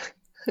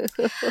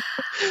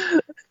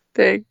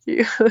 Thank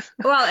you.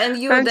 Well,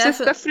 and you're I'm just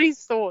a free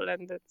soul,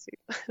 and that's it.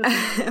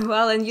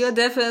 Well, and you're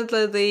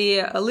definitely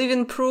the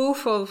living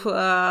proof of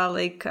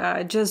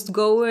just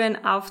going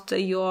after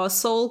your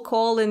soul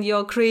call and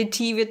your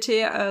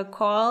creativity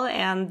call,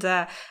 and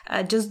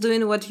just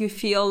doing what you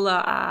feel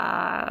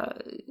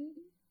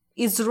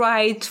is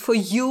right for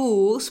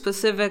you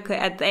specifically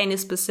at any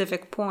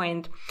specific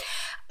point.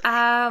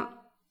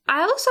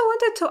 I also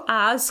wanted to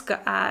ask,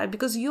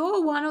 because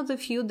you're one of the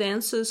few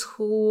dancers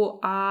who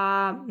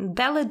are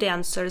ballet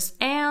dancers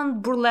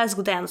and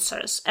burlesque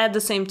dancers at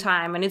the same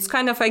time. And it's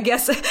kind of, I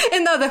guess,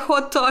 another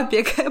hot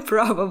topic,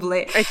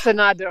 probably. It's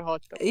another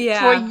hot topic. Yeah.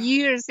 For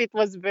years, it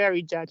was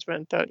very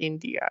judgmental in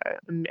the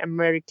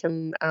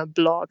American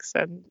blogs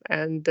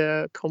and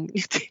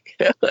community.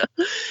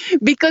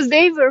 Because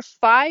they were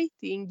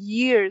fighting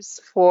years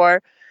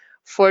for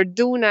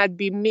do not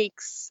be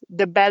mix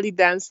the belly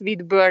dance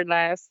with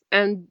burlesque,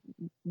 and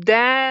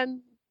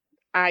then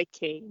I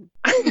came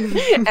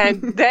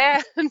and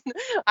then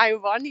I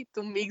wanted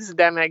to mix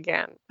them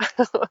again.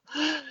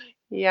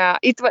 Yeah,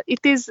 it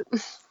is.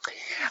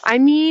 I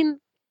mean,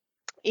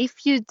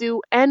 if you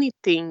do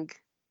anything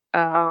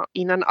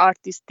in an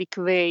artistic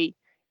way,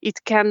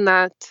 it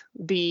cannot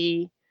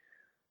be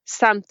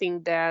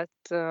something that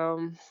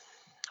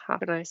how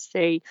can I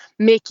say,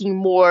 making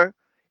more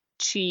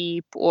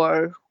cheap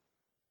or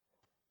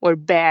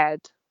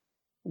bad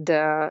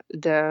the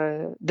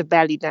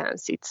belly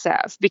dance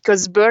itself,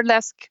 because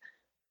burlesque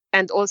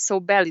and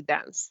also belly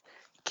dance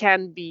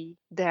can be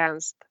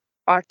danced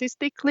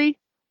artistically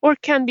or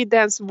can be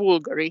danced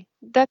vulgarly.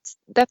 That's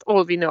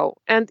all we know.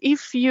 And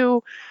if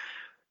you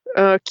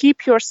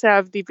keep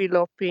yourself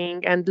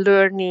developing and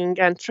learning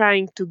and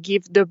trying to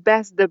give the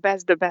best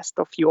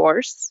of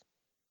yours,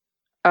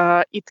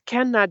 it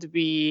cannot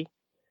be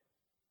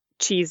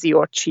cheesy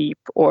or cheap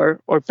or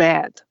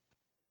bad.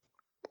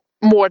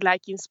 More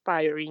like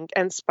inspiring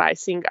and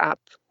spicing up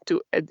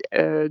to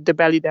the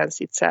belly dance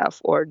itself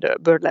or the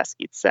burlesque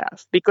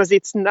itself, because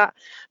it's not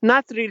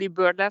really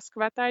burlesque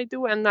what I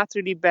do, and not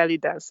really belly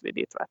dance with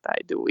it what I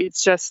do.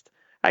 It's just,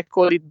 I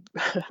call it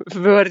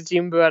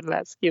virgin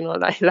burlesque,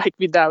 like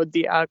without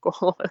the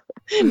alcohol,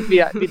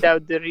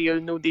 without the real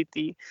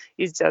nudity.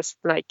 It's just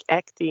like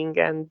acting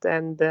and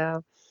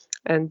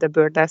the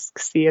burlesque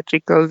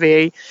theatrical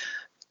way,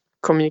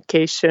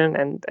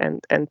 communication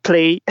and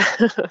play.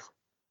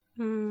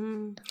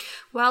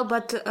 Well,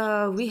 but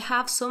we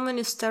have so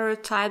many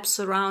stereotypes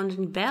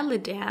surrounding belly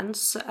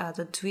dance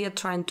that we are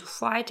trying to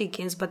fight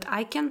against. But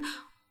I can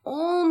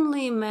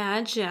only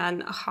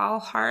imagine how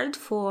hard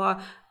for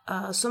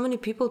so many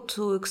people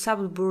to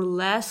accept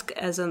burlesque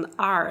as an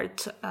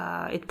art.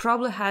 It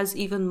probably has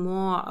even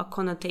more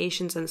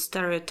connotations and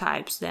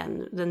stereotypes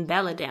than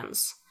belly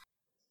dance.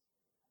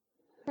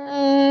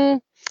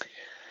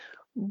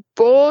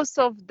 Both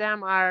of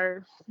them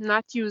are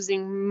not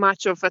using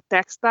much of a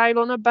textile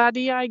on a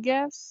body, I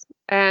guess,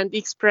 and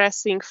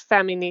expressing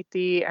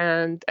femininity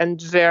and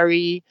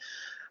very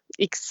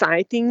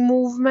exciting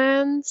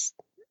movements.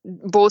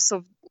 Both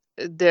of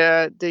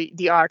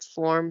the art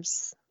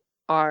forms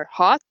are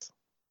hot,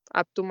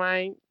 up to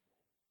my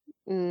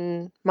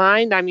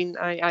mind. I mean,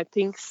 I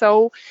think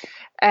so.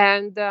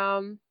 And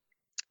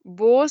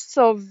both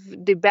of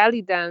the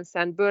belly dance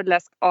and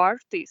burlesque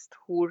artists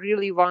who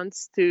really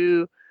wants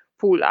to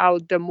pull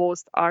out the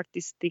most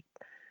artistic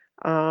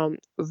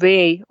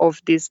way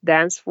of this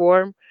dance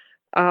form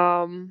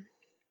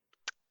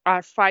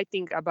are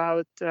fighting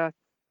about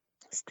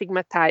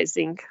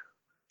stigmatizing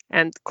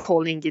and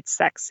calling it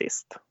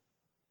sexist.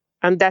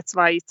 And that's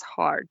why it's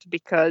hard,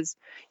 because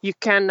you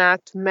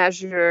cannot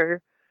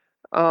measure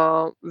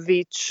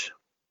which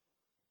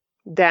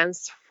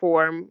dance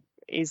form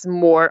is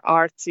more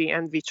artsy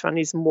and which one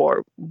is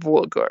more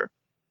vulgar.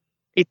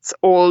 It's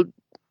all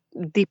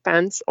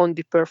depends on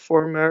the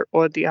performer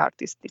or the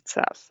artist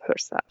itself,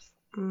 herself.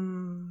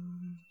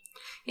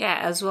 Yeah,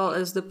 as well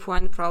as the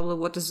point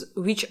probably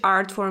which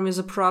art form is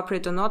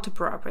appropriate or not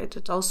appropriate.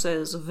 It also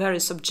is very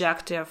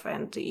subjective,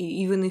 and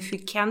even if we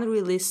can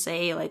really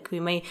say, like, we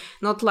may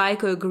not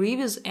like or agree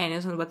with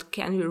anything, but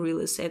can we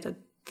really say that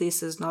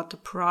this is not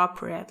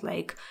appropriate?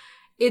 Like,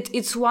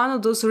 it's one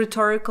of those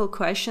rhetorical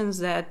questions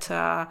that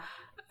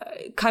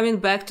coming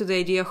back to the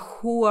idea,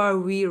 who are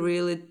we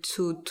really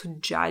to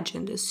judge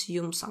and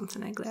assume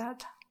something like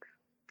that?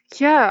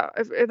 Yeah,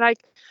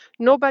 like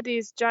nobody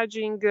is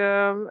judging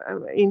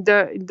in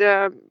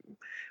the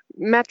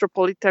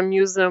Metropolitan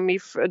Museum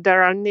if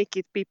there are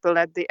naked people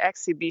at the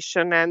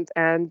exhibition and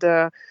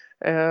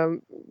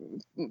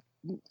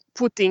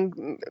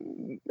putting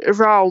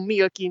raw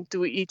milk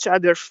into each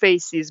other's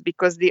faces,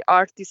 because the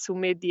artists who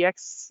made the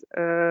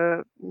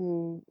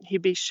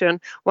exhibition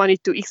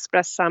wanted to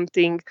express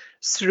something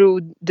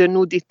through the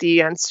nudity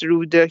and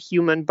through the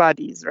human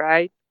bodies,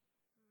 right?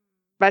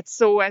 But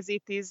so as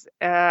it is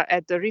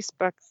at a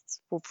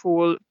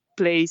respectful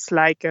place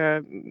like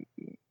a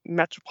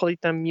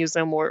Metropolitan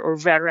Museum or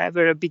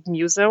wherever, a big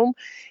museum,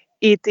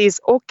 it is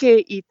okay,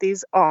 it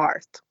is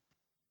art.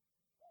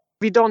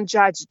 We don't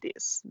judge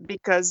this,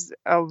 because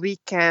we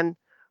can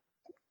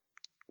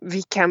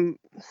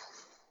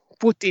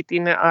put it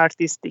in an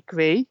artistic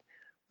way,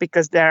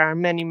 because there are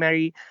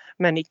many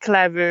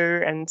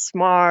clever and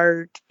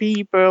smart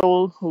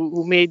people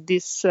who made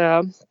this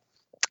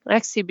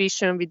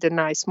exhibition with a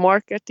nice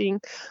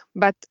marketing.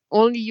 But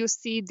only you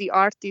see the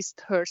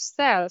artist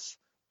herself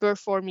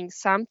performing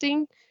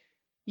something,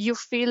 you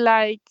feel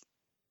like,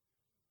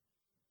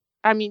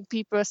 I mean,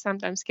 people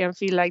sometimes can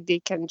feel like they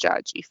can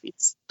judge if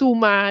it's too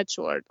much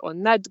or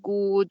not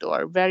good,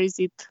 or where is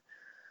it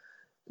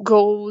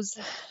goes.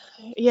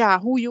 Yeah,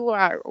 who you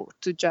are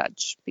to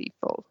judge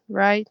people,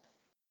 right?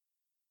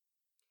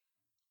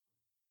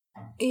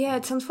 Yeah,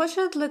 it's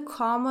unfortunately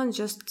common,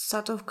 just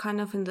sort of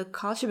kind of in the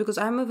culture, because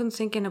I'm even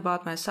thinking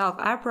about myself.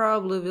 I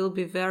probably will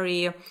be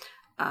very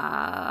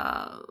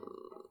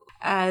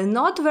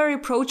not very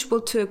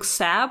approachable to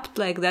accept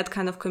like that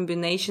kind of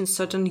combination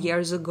certain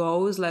years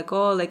ago. Is like,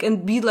 oh, like,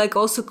 and be like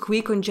also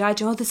quick on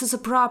judging, oh, this is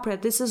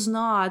appropriate, this is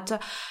not.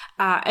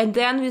 And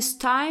then with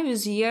time,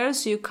 with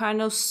years, you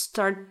kind of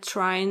start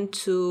trying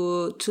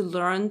to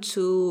learn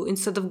to,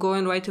 instead of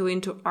going right away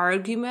into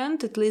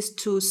argument, at least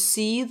to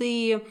see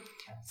the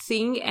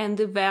thing and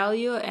the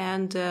value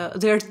and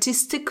the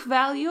artistic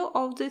value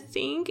of the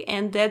thing.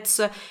 And that's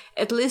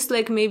at least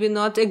like maybe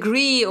not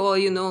agree or,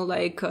 you know,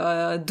 like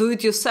do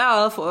it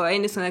yourself or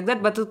anything like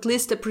that, but at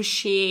least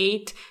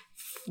appreciate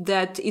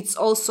that it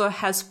also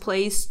has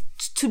place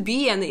to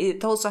be, and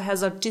it also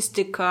has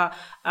artistic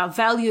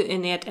value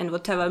in it, and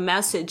whatever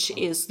message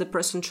is the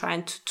person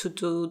trying to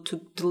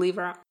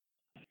deliver.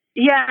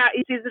 Yeah,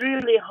 it is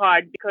really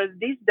hard, because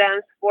this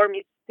dance form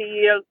is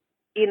still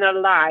in a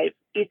life.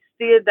 It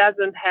still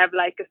doesn't have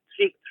like a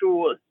strict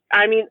rules.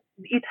 I mean,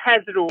 it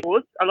has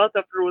rules, a lot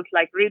of rules,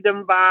 like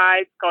rhythm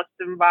wise,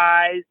 costume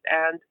wise,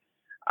 and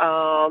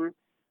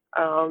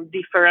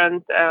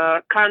different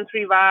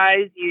country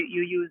wise.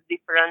 You use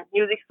different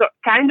music, so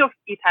kind of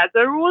it has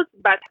a rules,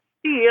 but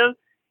still,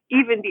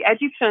 even the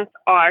Egyptian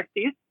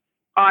artists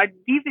are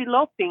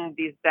developing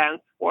this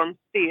dance form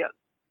still.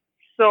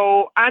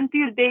 So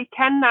until they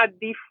cannot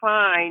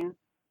define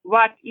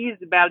what is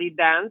belly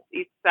dance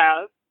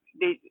itself,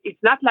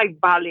 it's not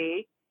like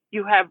ballet.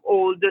 You have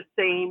all the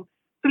same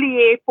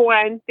plie,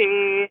 pointe,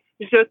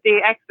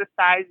 jeté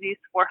exercises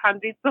for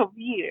hundreds of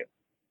years.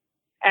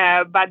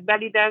 But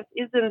belly dance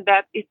isn't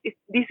that.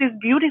 This is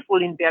beautiful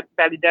in that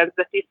belly dance,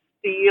 that it's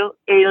still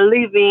a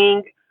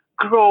living,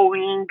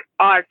 growing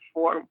art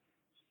form.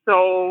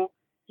 So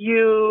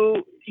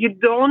you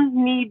don't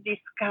need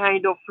this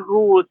kind of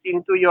rules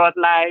into your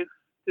life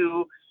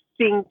to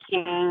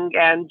thinking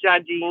and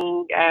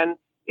judging, and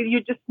you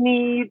just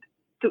need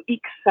to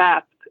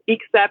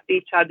accept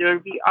each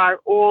other. We are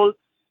all,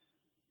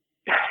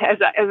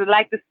 as I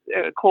like to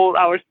call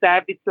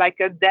ourselves, it's like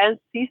a dance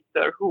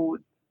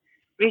sisterhood.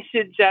 We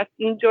should just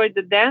enjoy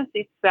the dance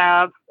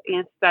itself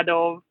instead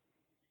of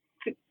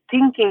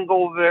thinking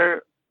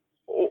over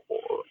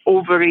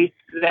it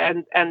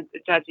and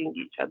judging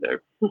each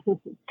other.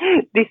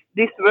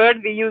 this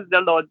word we use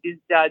a lot, is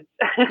judge.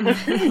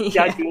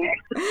 Judging.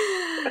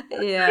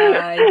 Yeah,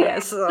 I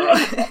guess so.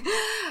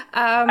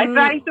 I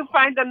try to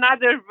find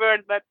another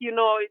word, but you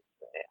know,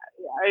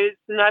 it's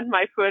not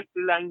my first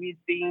language,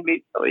 the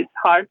English, so it's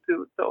hard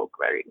to talk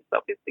very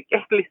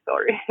sophisticatedly.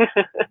 Sorry.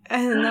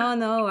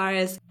 No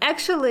worries.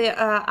 Actually,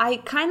 I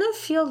kind of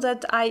feel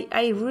that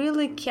I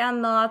really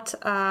cannot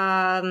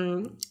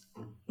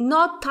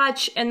not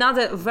touch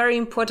another very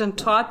important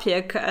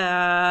topic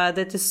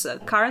that is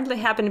currently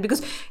happening,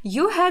 because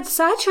you had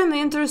such an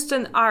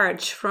interesting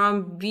arch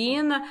from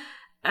being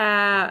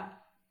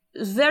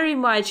very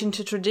much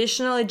into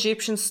traditional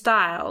Egyptian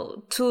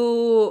style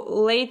to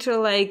later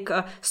like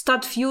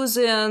start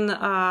fusing,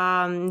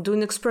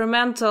 doing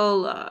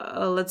experimental,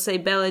 let's say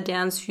belly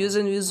dance,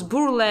 fusing with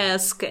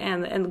burlesque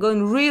and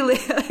going really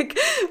like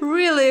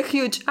really a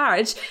huge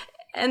arch.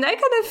 And I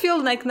kind of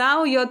feel like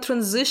now you're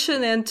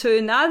transitioning into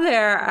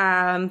another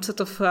sort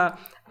of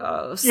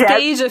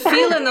stage, yes. A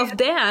feeling of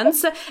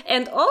dance,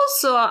 and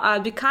also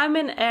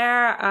becoming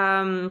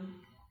a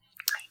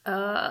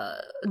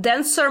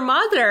dancer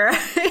mother.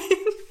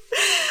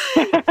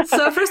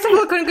 So first of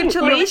all,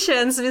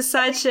 congratulations with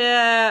such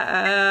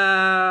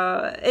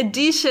a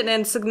addition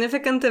and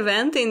significant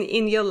event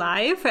in your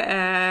life,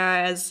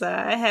 as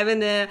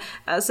having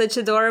such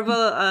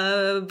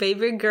adorable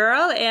baby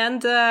girl.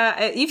 And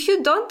if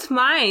you don't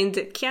mind,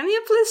 can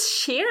you please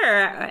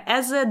share,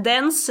 as a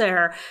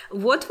dancer,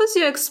 what was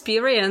your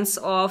experience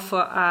of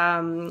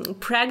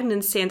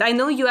pregnancy? And I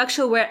know you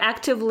actually were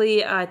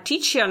actively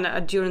teaching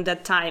during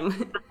that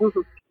time.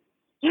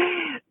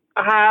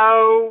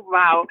 How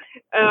wow.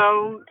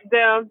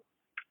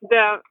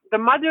 The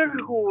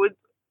motherhood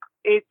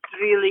is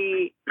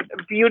really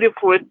a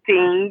beautiful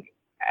thing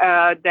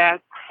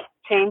that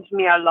changed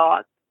me a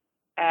lot.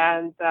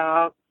 And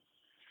but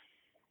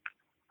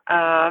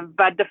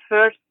the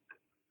first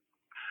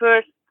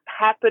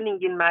happening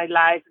in my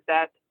life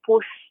that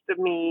pushed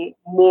me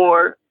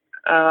more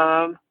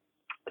um,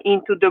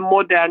 into the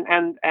modern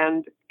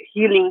and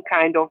healing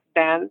kind of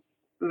dance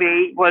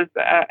way was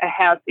a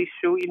health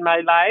issue in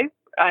my life.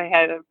 I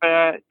had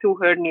two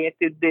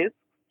herniated discs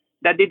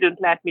that didn't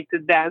let me to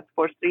dance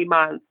for 3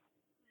 months.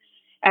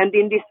 And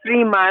in these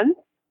 3 months,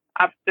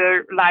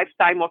 after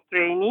lifetime of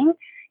training,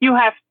 you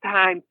have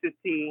time to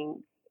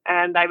think.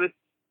 And I was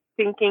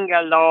thinking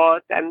a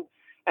lot and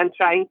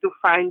trying to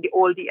find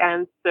all the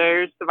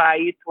answers why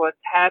it was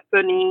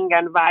happening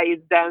and why is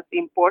dance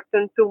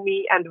important to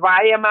me and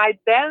why am I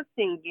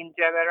dancing in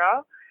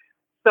general.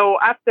 So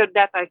after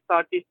that, I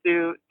started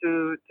to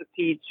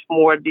teach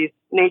more this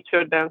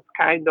nature dance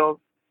kind of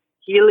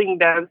healing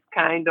dance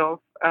kind of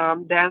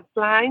dance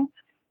line.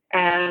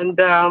 And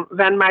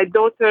when my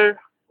daughter,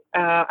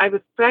 I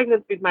was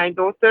pregnant with my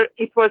daughter,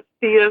 it was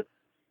still,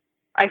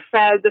 I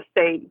felt the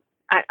same.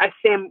 I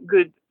same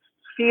good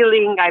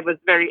feeling. I was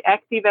very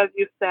active, as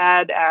you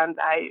said, and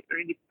I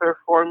really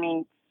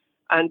performing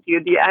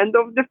until the end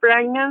of the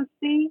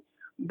pregnancy.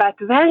 But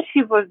when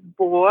she was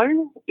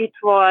born, it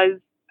was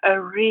a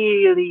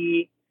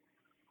really,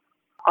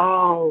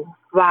 oh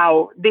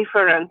wow,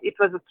 different. It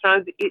was a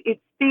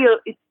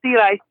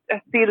I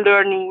still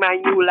learning my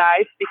new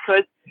life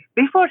because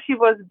before she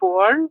was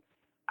born,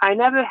 I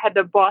never had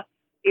a boss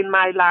in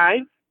my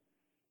life,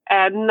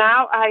 and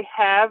now I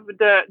have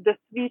the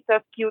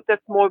sweetest,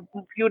 cutest, more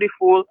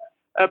beautiful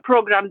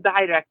program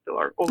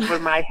director over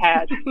my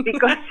head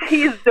because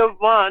he's the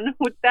one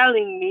who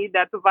telling me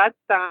that what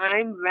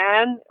time,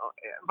 when,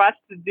 what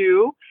to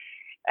do,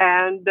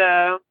 and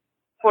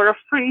for a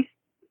free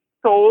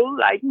soul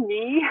like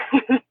me,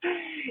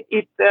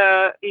 it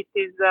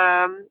is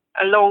a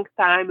long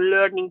time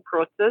learning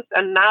process.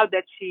 And now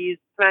that she's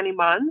 20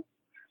 months,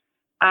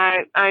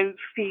 I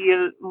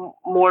feel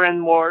more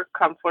and more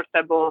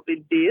comfortable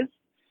with this.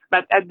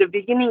 But at the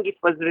beginning, it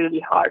was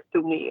really hard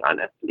to me,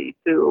 honestly,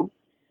 to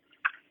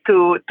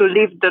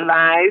live the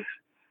life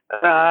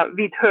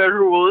with her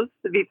rules,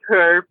 with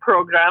her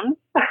programs,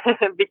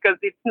 because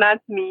it's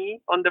not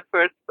me on the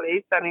first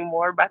place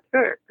anymore, but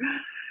her.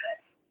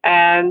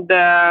 And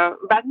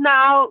but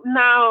now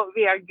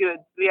we are good.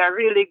 We are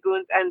really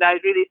good, and I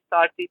really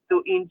started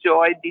to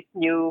enjoy this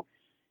new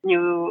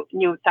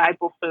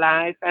type of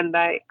life, and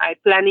I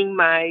planning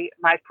my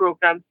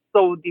program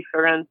so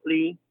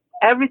differently.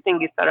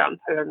 Everything is around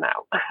her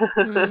now.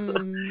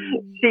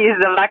 Mm. She is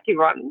a lucky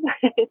one.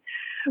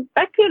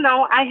 But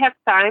I have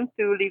time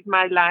to live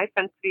my life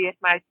and create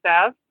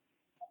myself,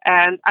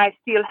 and I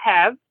still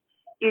have.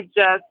 It's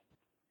just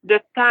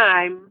the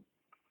time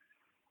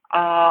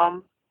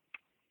um,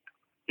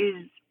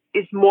 is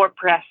is more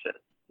precious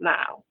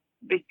now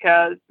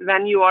because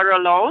when you are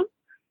alone,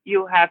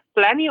 you have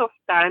plenty of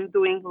time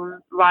doing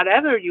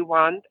whatever you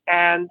want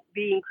and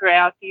being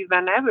creative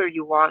whenever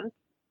you want.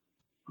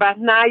 But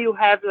now you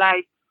have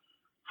like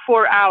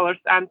 4 hours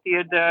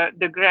until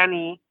the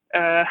granny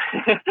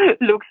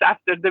looks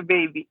after the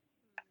baby.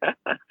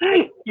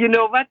 You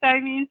know what I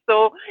mean?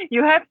 So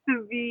you have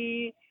to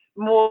be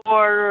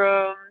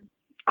more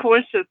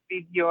conscious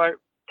with your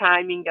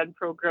timing and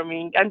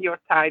programming and your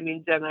time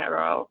in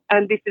general.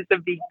 And this is a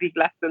big, big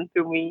lesson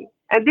to me.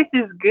 And this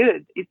is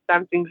good. It's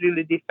something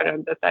really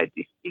different that I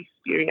just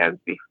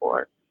experienced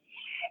before.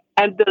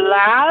 And the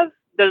love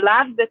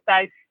that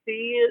I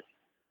feel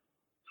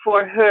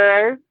for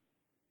her,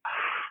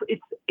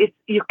 it's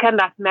you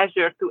cannot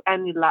measure to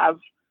any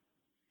love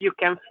you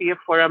can feel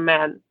for a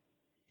man.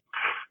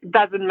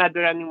 Doesn't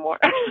matter anymore.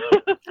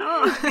 Because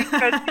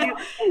Oh.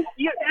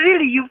 you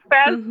really you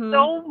felt Mm-hmm.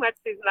 so much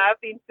in love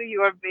into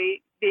your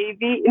baby.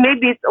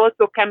 Maybe it's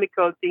also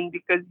chemical thing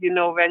because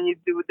when you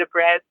do the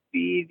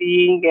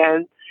breastfeeding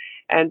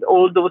and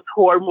all those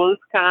hormones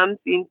comes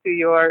into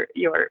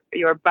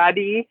your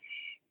body,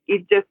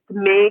 it just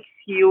makes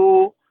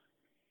you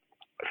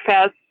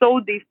feel so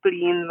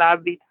deeply in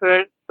love with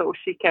her, so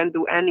she can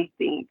do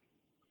anything.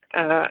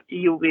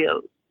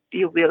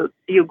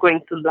 You're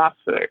going to love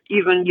her.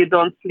 Even you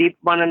don't sleep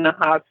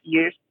 1.5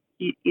 years,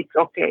 it's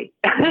okay.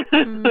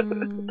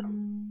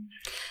 Mm.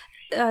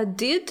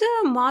 Did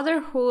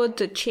motherhood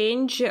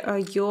change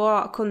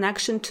your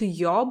connection to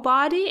your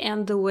body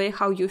and the way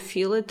how you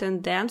feel it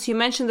and dance? You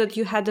mentioned that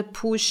you had a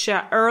push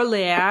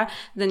earlier,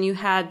 then you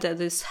had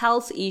these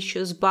health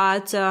issues,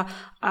 but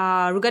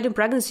regarding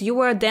pregnancy, you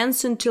were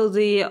dancing till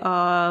the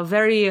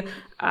very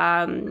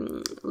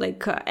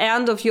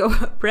end of your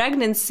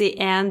pregnancy,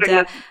 and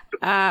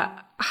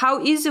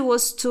how easy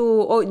was to,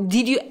 or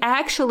did you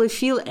actually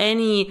feel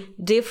any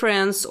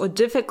difference or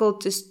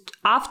difficulties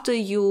after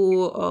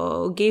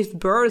you gave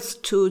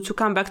birth to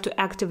come back to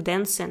active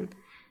dancing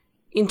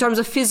in terms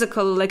of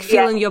physical, like Yes,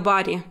 feeling your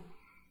body?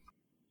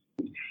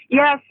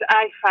 yes,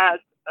 I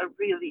felt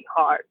really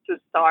hard to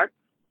start.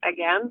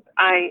 again.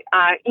 I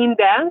in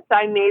dance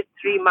I made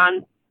 3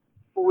 months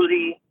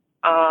fully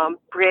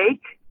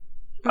break.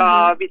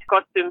 With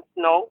costumes,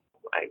 no,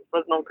 it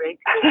was no break.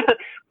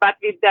 But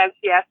with dance,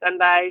 yes.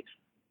 And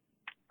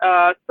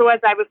so as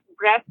I was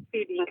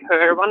breastfeeding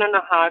her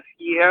 1.5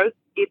 years,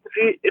 it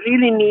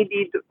really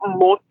needed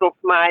most of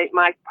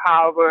my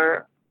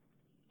power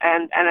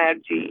and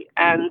energy.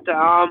 And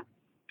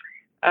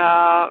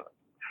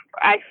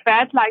I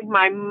felt like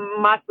my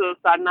muscles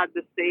are not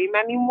the same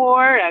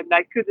anymore, and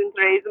I couldn't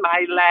raise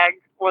my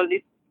legs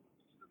only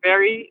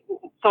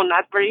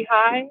not very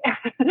high.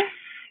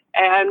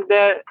 and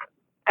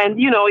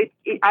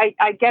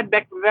I get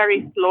back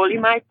very slowly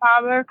my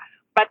power,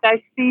 but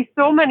I see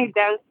so many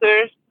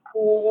dancers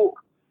who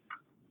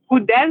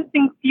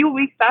dancing few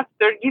weeks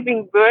after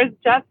giving birth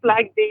just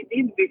like they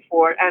did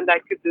before, and I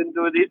couldn't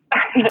do this.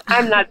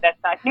 I'm not that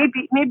type.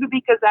 Maybe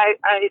because I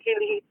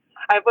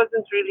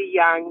wasn't really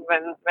young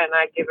when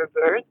I gave a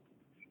birth,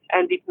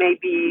 and it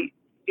maybe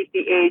with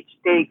the age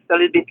takes a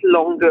little bit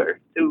longer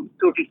to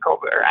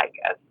recover, I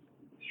guess.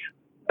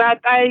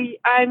 But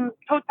I'm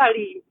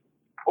totally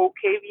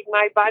okay with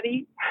my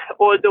body,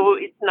 although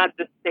it's not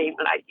the same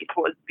like it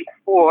was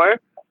before.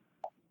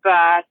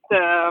 But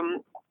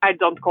I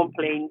don't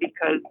complain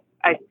because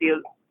I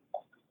still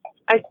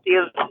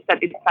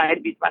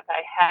satisfied with what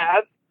I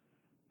have.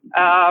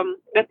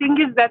 The thing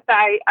is that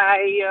I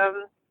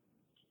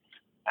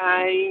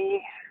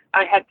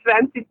had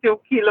 22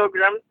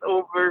 kilograms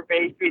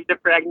overweight with the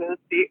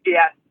pregnancy.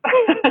 Yes,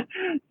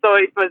 so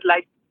it was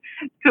like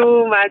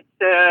too much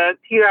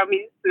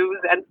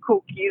tiramisus and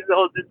cookies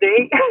all the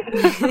day.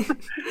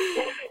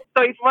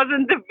 So it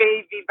wasn't the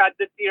baby, but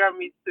the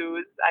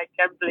tiramisus I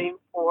can blame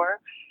for.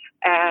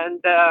 And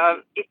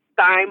it's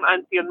time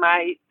until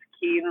my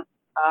skin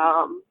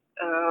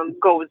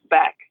goes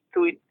back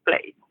to its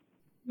place.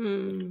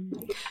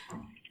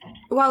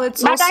 Well,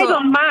 it's but also... I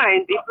don't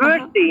mind. It's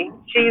worthy.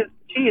 She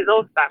is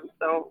awesome.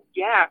 So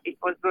yeah, it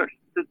was worth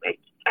to make.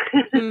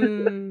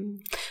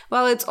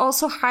 Well, it's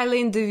also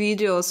highly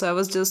individual, so I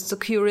was just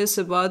curious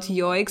about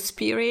your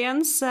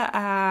experience,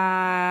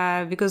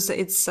 because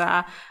it's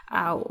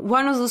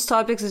one of those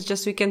topics is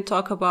just we can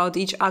talk about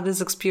each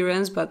other's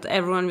experience, but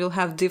everyone will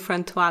have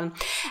different one.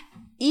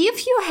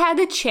 If you had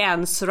a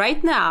chance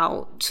right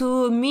now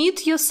to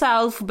meet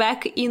yourself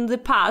back in the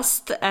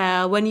past,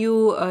 when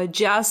you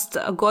just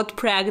got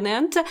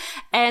pregnant,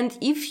 and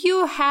if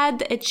you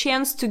had a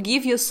chance to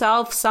give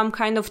yourself some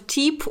kind of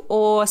tip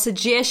or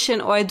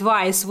suggestion or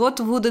advice, what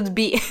would it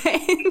be?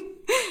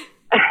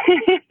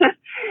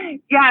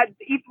 Yeah,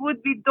 it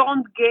would be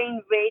don't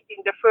gain weight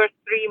in the first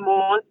 3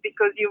 months,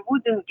 because you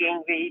wouldn't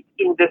gain weight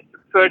in the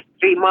first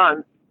 3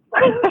 months.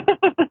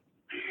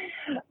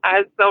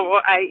 And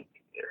so I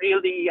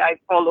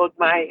followed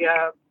my,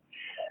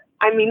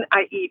 I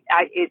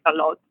ate a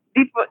lot.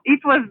 It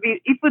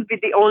would be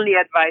the only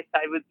advice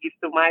I would give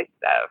to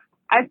myself.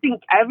 I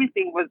think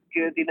everything was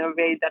good in a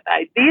way that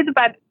I did,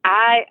 but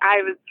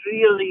I was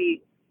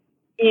really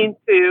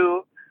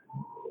into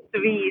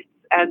sweets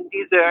and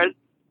desserts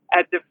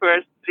at the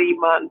first 3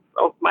 months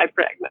of my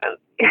pregnancy.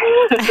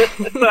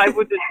 So I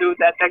wouldn't do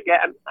that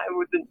again. I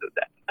wouldn't do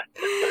that.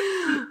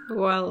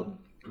 Well,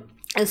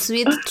 a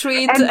sweet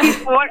treat. And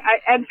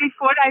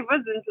before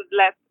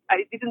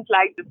I didn't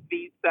like the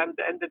sweets and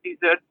the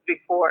desserts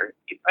before.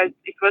 It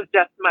was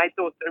just my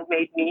daughter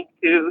made me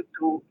to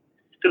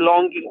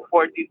longing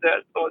for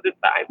desserts all the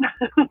time.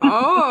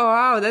 Oh,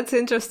 wow, that's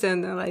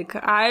interesting. Like,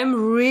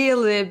 I'm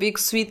really a big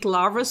sweet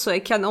lover, so I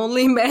can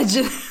only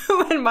imagine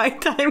when my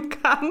time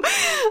comes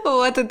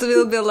what it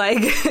will be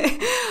like.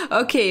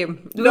 Okay,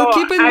 we'll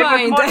keep in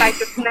mind. I was more like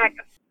a snack,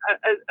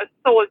 a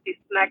salty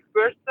snack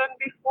person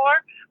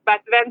before,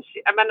 but when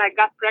I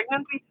got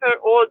pregnant with her,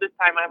 all the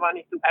time I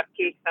wanted to have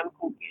cakes and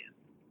cookies.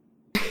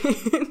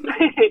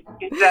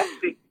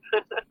 Exactly.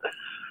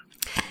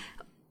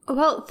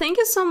 Well, thank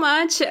you so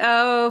much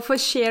for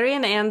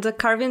sharing and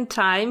carving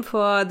time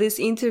for this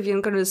interview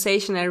and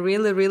conversation. I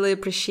really, really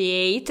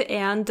appreciate.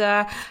 And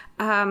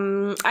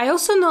I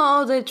also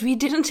know that we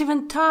didn't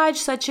even touch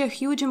such a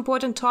huge,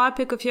 important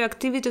topic of your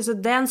activities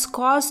at dance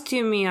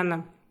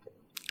costuming.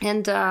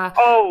 And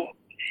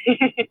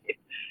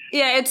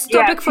yeah, it's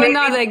topic for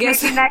another, I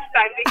guess. Maybe next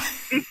time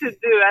we should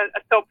do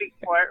a topic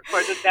for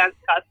the dance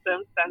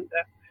customs and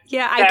the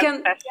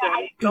dance session.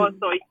 It's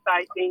also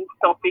exciting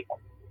topic.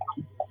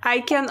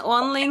 I can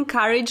only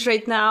encourage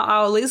right now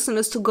our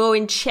listeners to go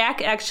and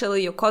check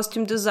actually your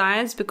costume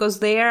designs, because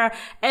they are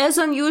as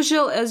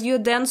unusual as your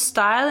dance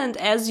style and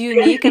as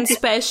unique and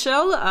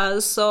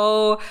special.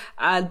 So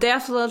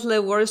definitely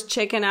worth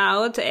checking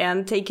out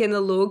and taking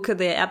a look.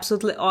 They're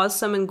absolutely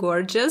awesome and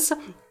gorgeous.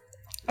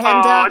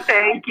 And,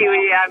 thank you,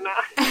 Iana.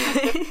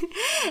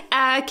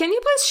 Can you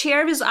please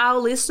share with our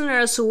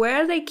listeners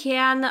where they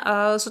can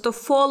sort of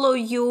follow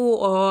you,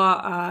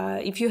 or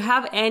if you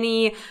have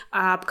any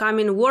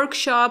upcoming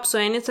workshops or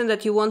anything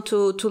that you want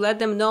to let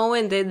them know,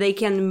 and that they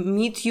can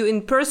meet you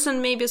in person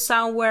maybe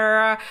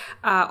somewhere,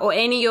 or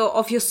any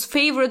of your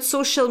favorite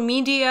social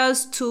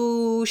medias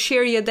to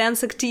share your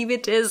dance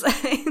activities?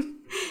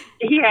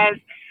 Yes.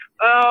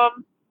 Well,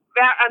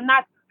 I'm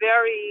not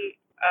very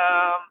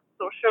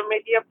social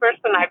media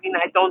person. I mean,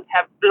 I don't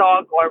have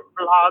blog or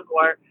vlog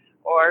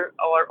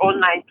or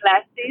online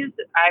classes.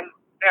 I'm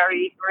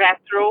very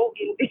retro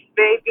in this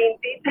way,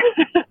 vintage.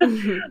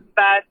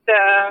 But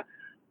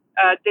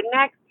the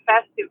next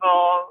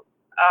festival,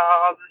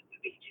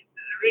 which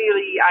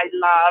really I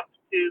love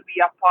to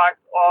be a part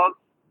of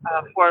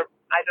for,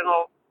 I don't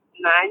know,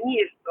 9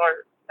 years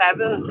or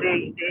 7.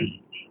 They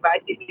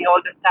invited me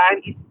all the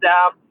time. It's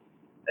the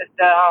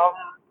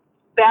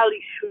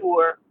Belly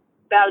Shore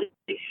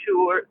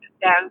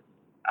Dance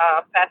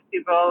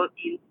Festival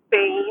in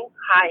Spain,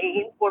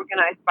 Jaén,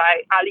 organized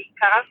by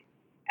Alica,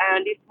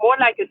 and it's more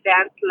like a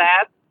dance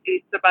lab.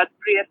 It's about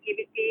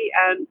creativity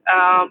and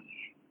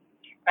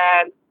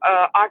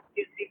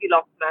artist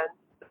development.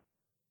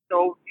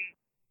 So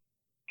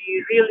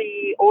we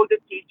really, all the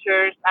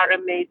teachers are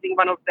amazing.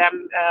 One of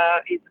them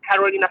is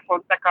Carolina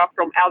Fonseca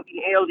from Alvin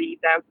Ailey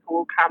Dance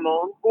School,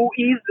 Camon, who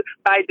is,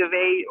 by the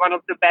way, one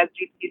of the best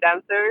gypsy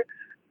dancers.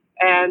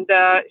 And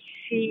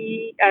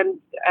she and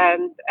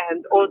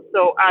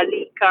also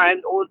Alika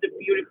and all the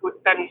beautiful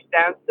Spanish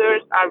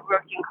dancers are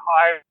working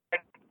hard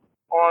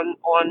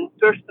on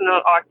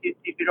personal artist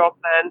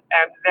development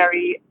and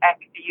very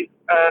active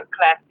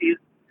classes,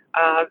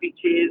 which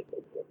is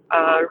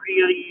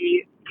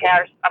really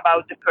cares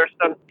about the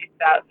person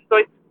itself. So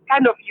it's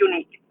kind of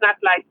unique. It's not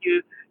like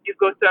you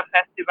go to a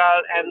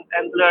festival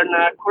and learn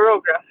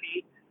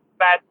choreography,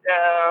 but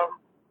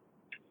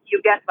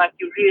you get what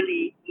you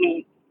really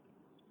need.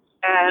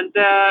 And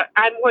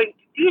I'm going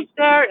to teach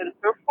there and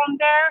perform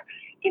there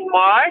in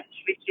March,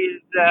 which is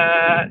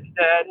the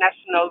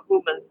National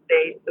Women's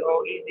Day,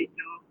 so easy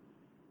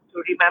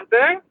to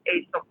remember,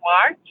 8th of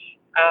March,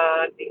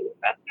 this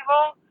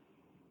festival.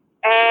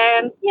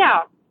 And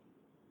yeah,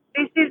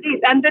 this is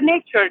it. And the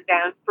nature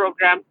dance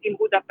programs in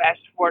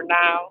Budapest for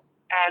now,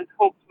 and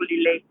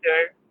hopefully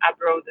later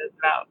abroad as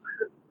well.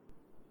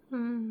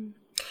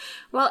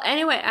 Well,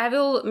 anyway, I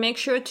will make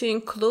sure to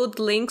include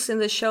links in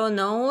the show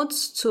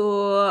notes to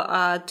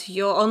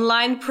your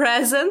online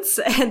presence,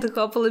 and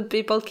hopefully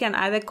people can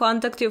either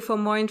contact you for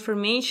more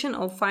information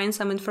or find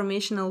some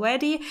information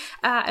already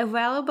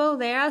available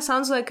there.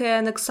 Sounds like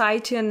an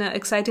exciting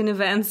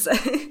event.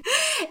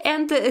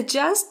 And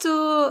just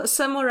to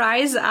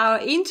summarize our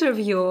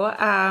interview,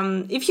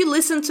 if you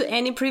listen to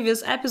any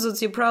previous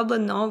episodes, you probably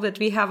know that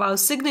we have our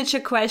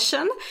signature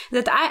question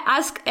that I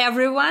ask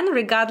everyone,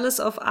 regardless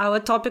of our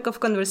topic of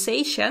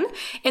conversation.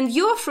 And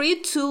you're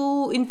free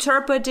to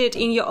interpret it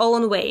in your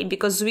own way,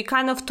 because we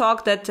kind of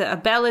talked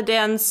that belly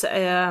dance,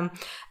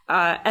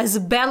 as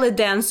belly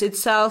dance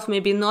itself,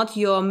 maybe not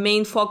your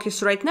main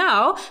focus right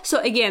now. So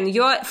again,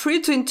 you're free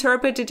to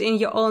interpret it in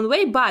your own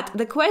way. But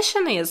the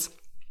question is,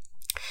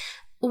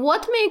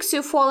 what makes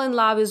you fall in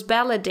love with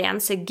belly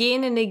dance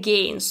again and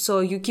again,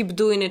 so you keep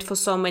doing it for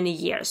so many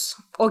years,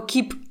 or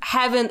keep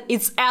having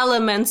its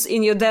elements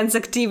in your dance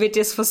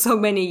activities for so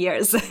many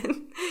years?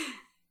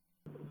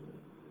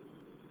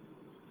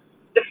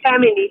 The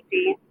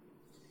femininity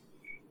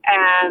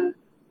and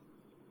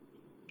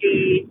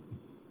the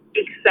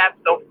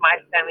accept of my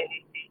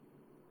femininity,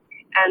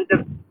 and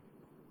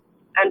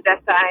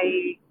that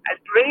I'm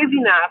brave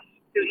enough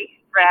to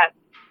express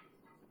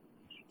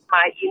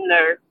my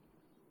inner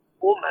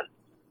woman.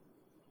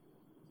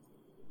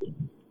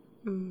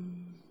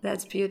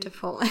 That's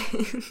beautiful.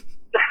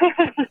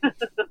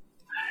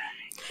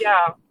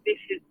 Yeah, this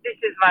is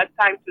what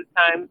time to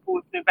time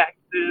pulls me back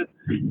to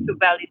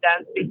belly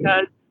dance,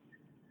 because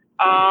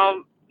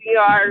we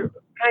are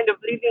kind of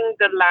living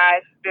the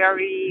life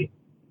very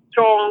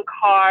strong,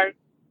 hard.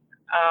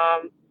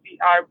 We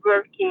are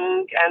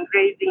working and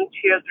raising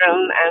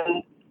children,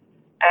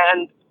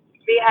 and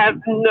we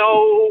have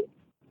no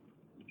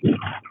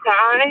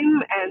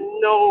time and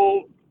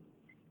no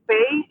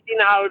space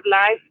in our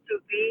life to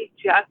be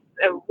just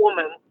a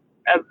woman,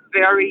 a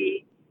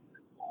very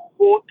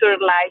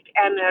water-like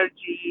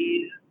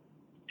energy,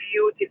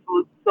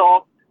 beautiful,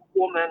 soft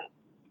woman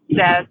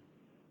that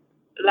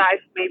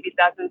life maybe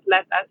doesn't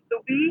let us to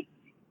be,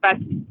 but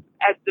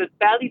at the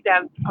belly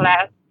dance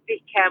class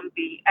we can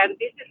be. And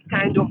this is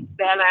kind of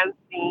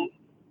balancing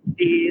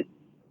this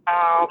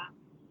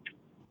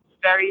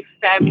very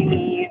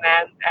feminine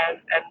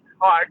and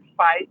hard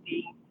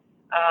fighting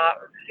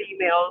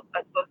female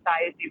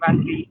society that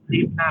we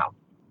live now.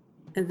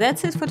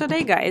 That's it for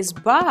today, guys.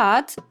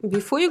 But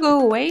before you go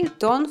away,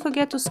 don't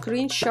forget to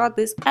screenshot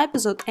this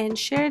episode and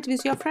share it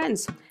with your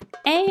friends.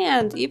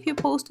 And if you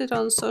post it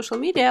on social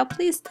media,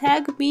 please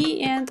tag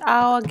me and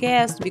our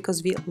guest,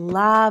 because we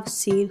love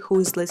seeing who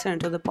is listening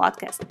to the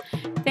podcast.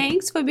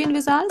 Thanks for being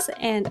with us,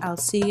 and I'll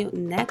see you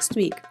next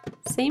week.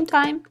 Same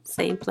time,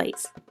 same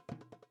place.